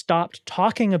we've stopped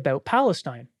talking about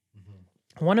Palestine.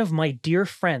 One of my dear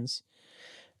friends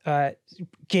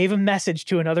gave a message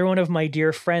to another one of my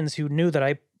dear friends who knew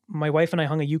that my wife and I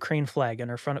hung a Ukraine flag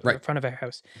in front of our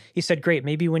house. He said, "Great,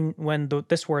 maybe when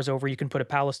this war is over, you can put a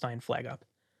Palestine flag up."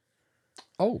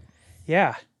 Oh,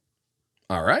 Yeah,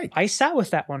 all right. I sat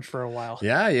with that one for a while.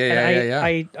 Yeah.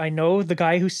 I know the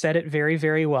guy who said it very,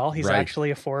 very well. He's Right.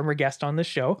 actually a former guest on the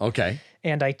show, Okay.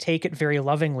 and I take it very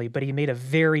lovingly. But he made a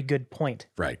very good point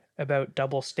Right. about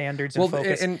double standards and Well,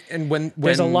 focus. and when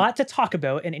There's a lot to talk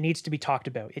about, and it needs to be talked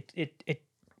about.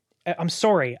 I'm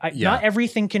sorry. Not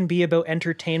everything can be about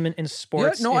entertainment and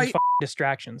sports and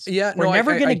distractions. Yeah, we're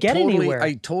never going to get anywhere.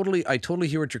 I totally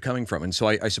hear what you're coming from, and so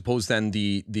I suppose then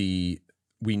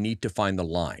we need to find the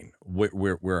line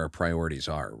where our priorities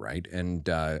are, right? And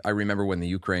I remember when the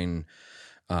Ukraine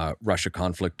Russia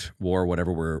conflict war,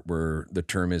 whatever where the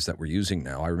term is that we're using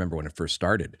now. I remember when it first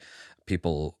started,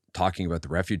 people talking about the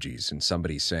refugees and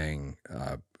somebody saying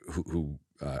who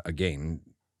again,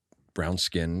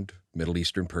 brown-skinned Middle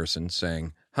Eastern person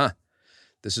saying,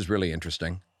 this is really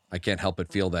interesting. I can't help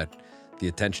but feel that the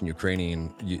attention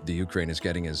the Ukraine is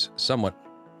getting is somewhat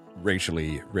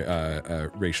racially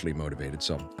motivated.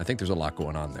 So I think there's a lot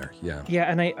going on there. Yeah. Yeah,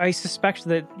 and I suspect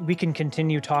that we can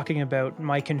continue talking about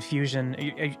my confusion,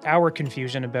 our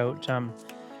confusion about,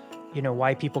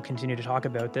 why people continue to talk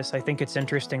about this. I think it's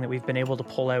interesting that we've been able to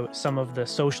pull out some of the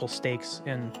social stakes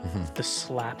in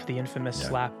the infamous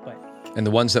slap. And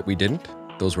the ones that we didn't,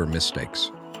 those were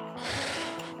mistakes.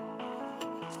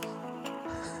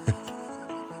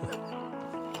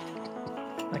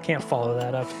 I can't follow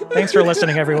that up. Thanks for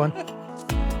listening, everyone.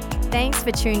 Thanks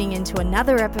for tuning in to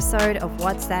another episode of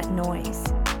What's That Noise?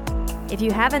 If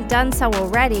you haven't done so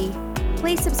already,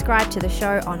 please subscribe to the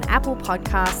show on Apple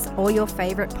Podcasts or your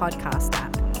favorite podcast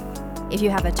app. If you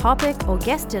have a topic or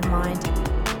guest in mind,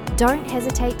 don't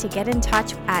hesitate to get in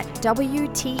touch at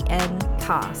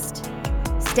WTNcast.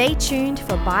 Stay tuned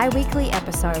for bi-weekly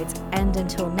episodes, and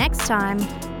until next time,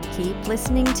 keep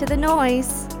listening to the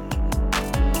noise.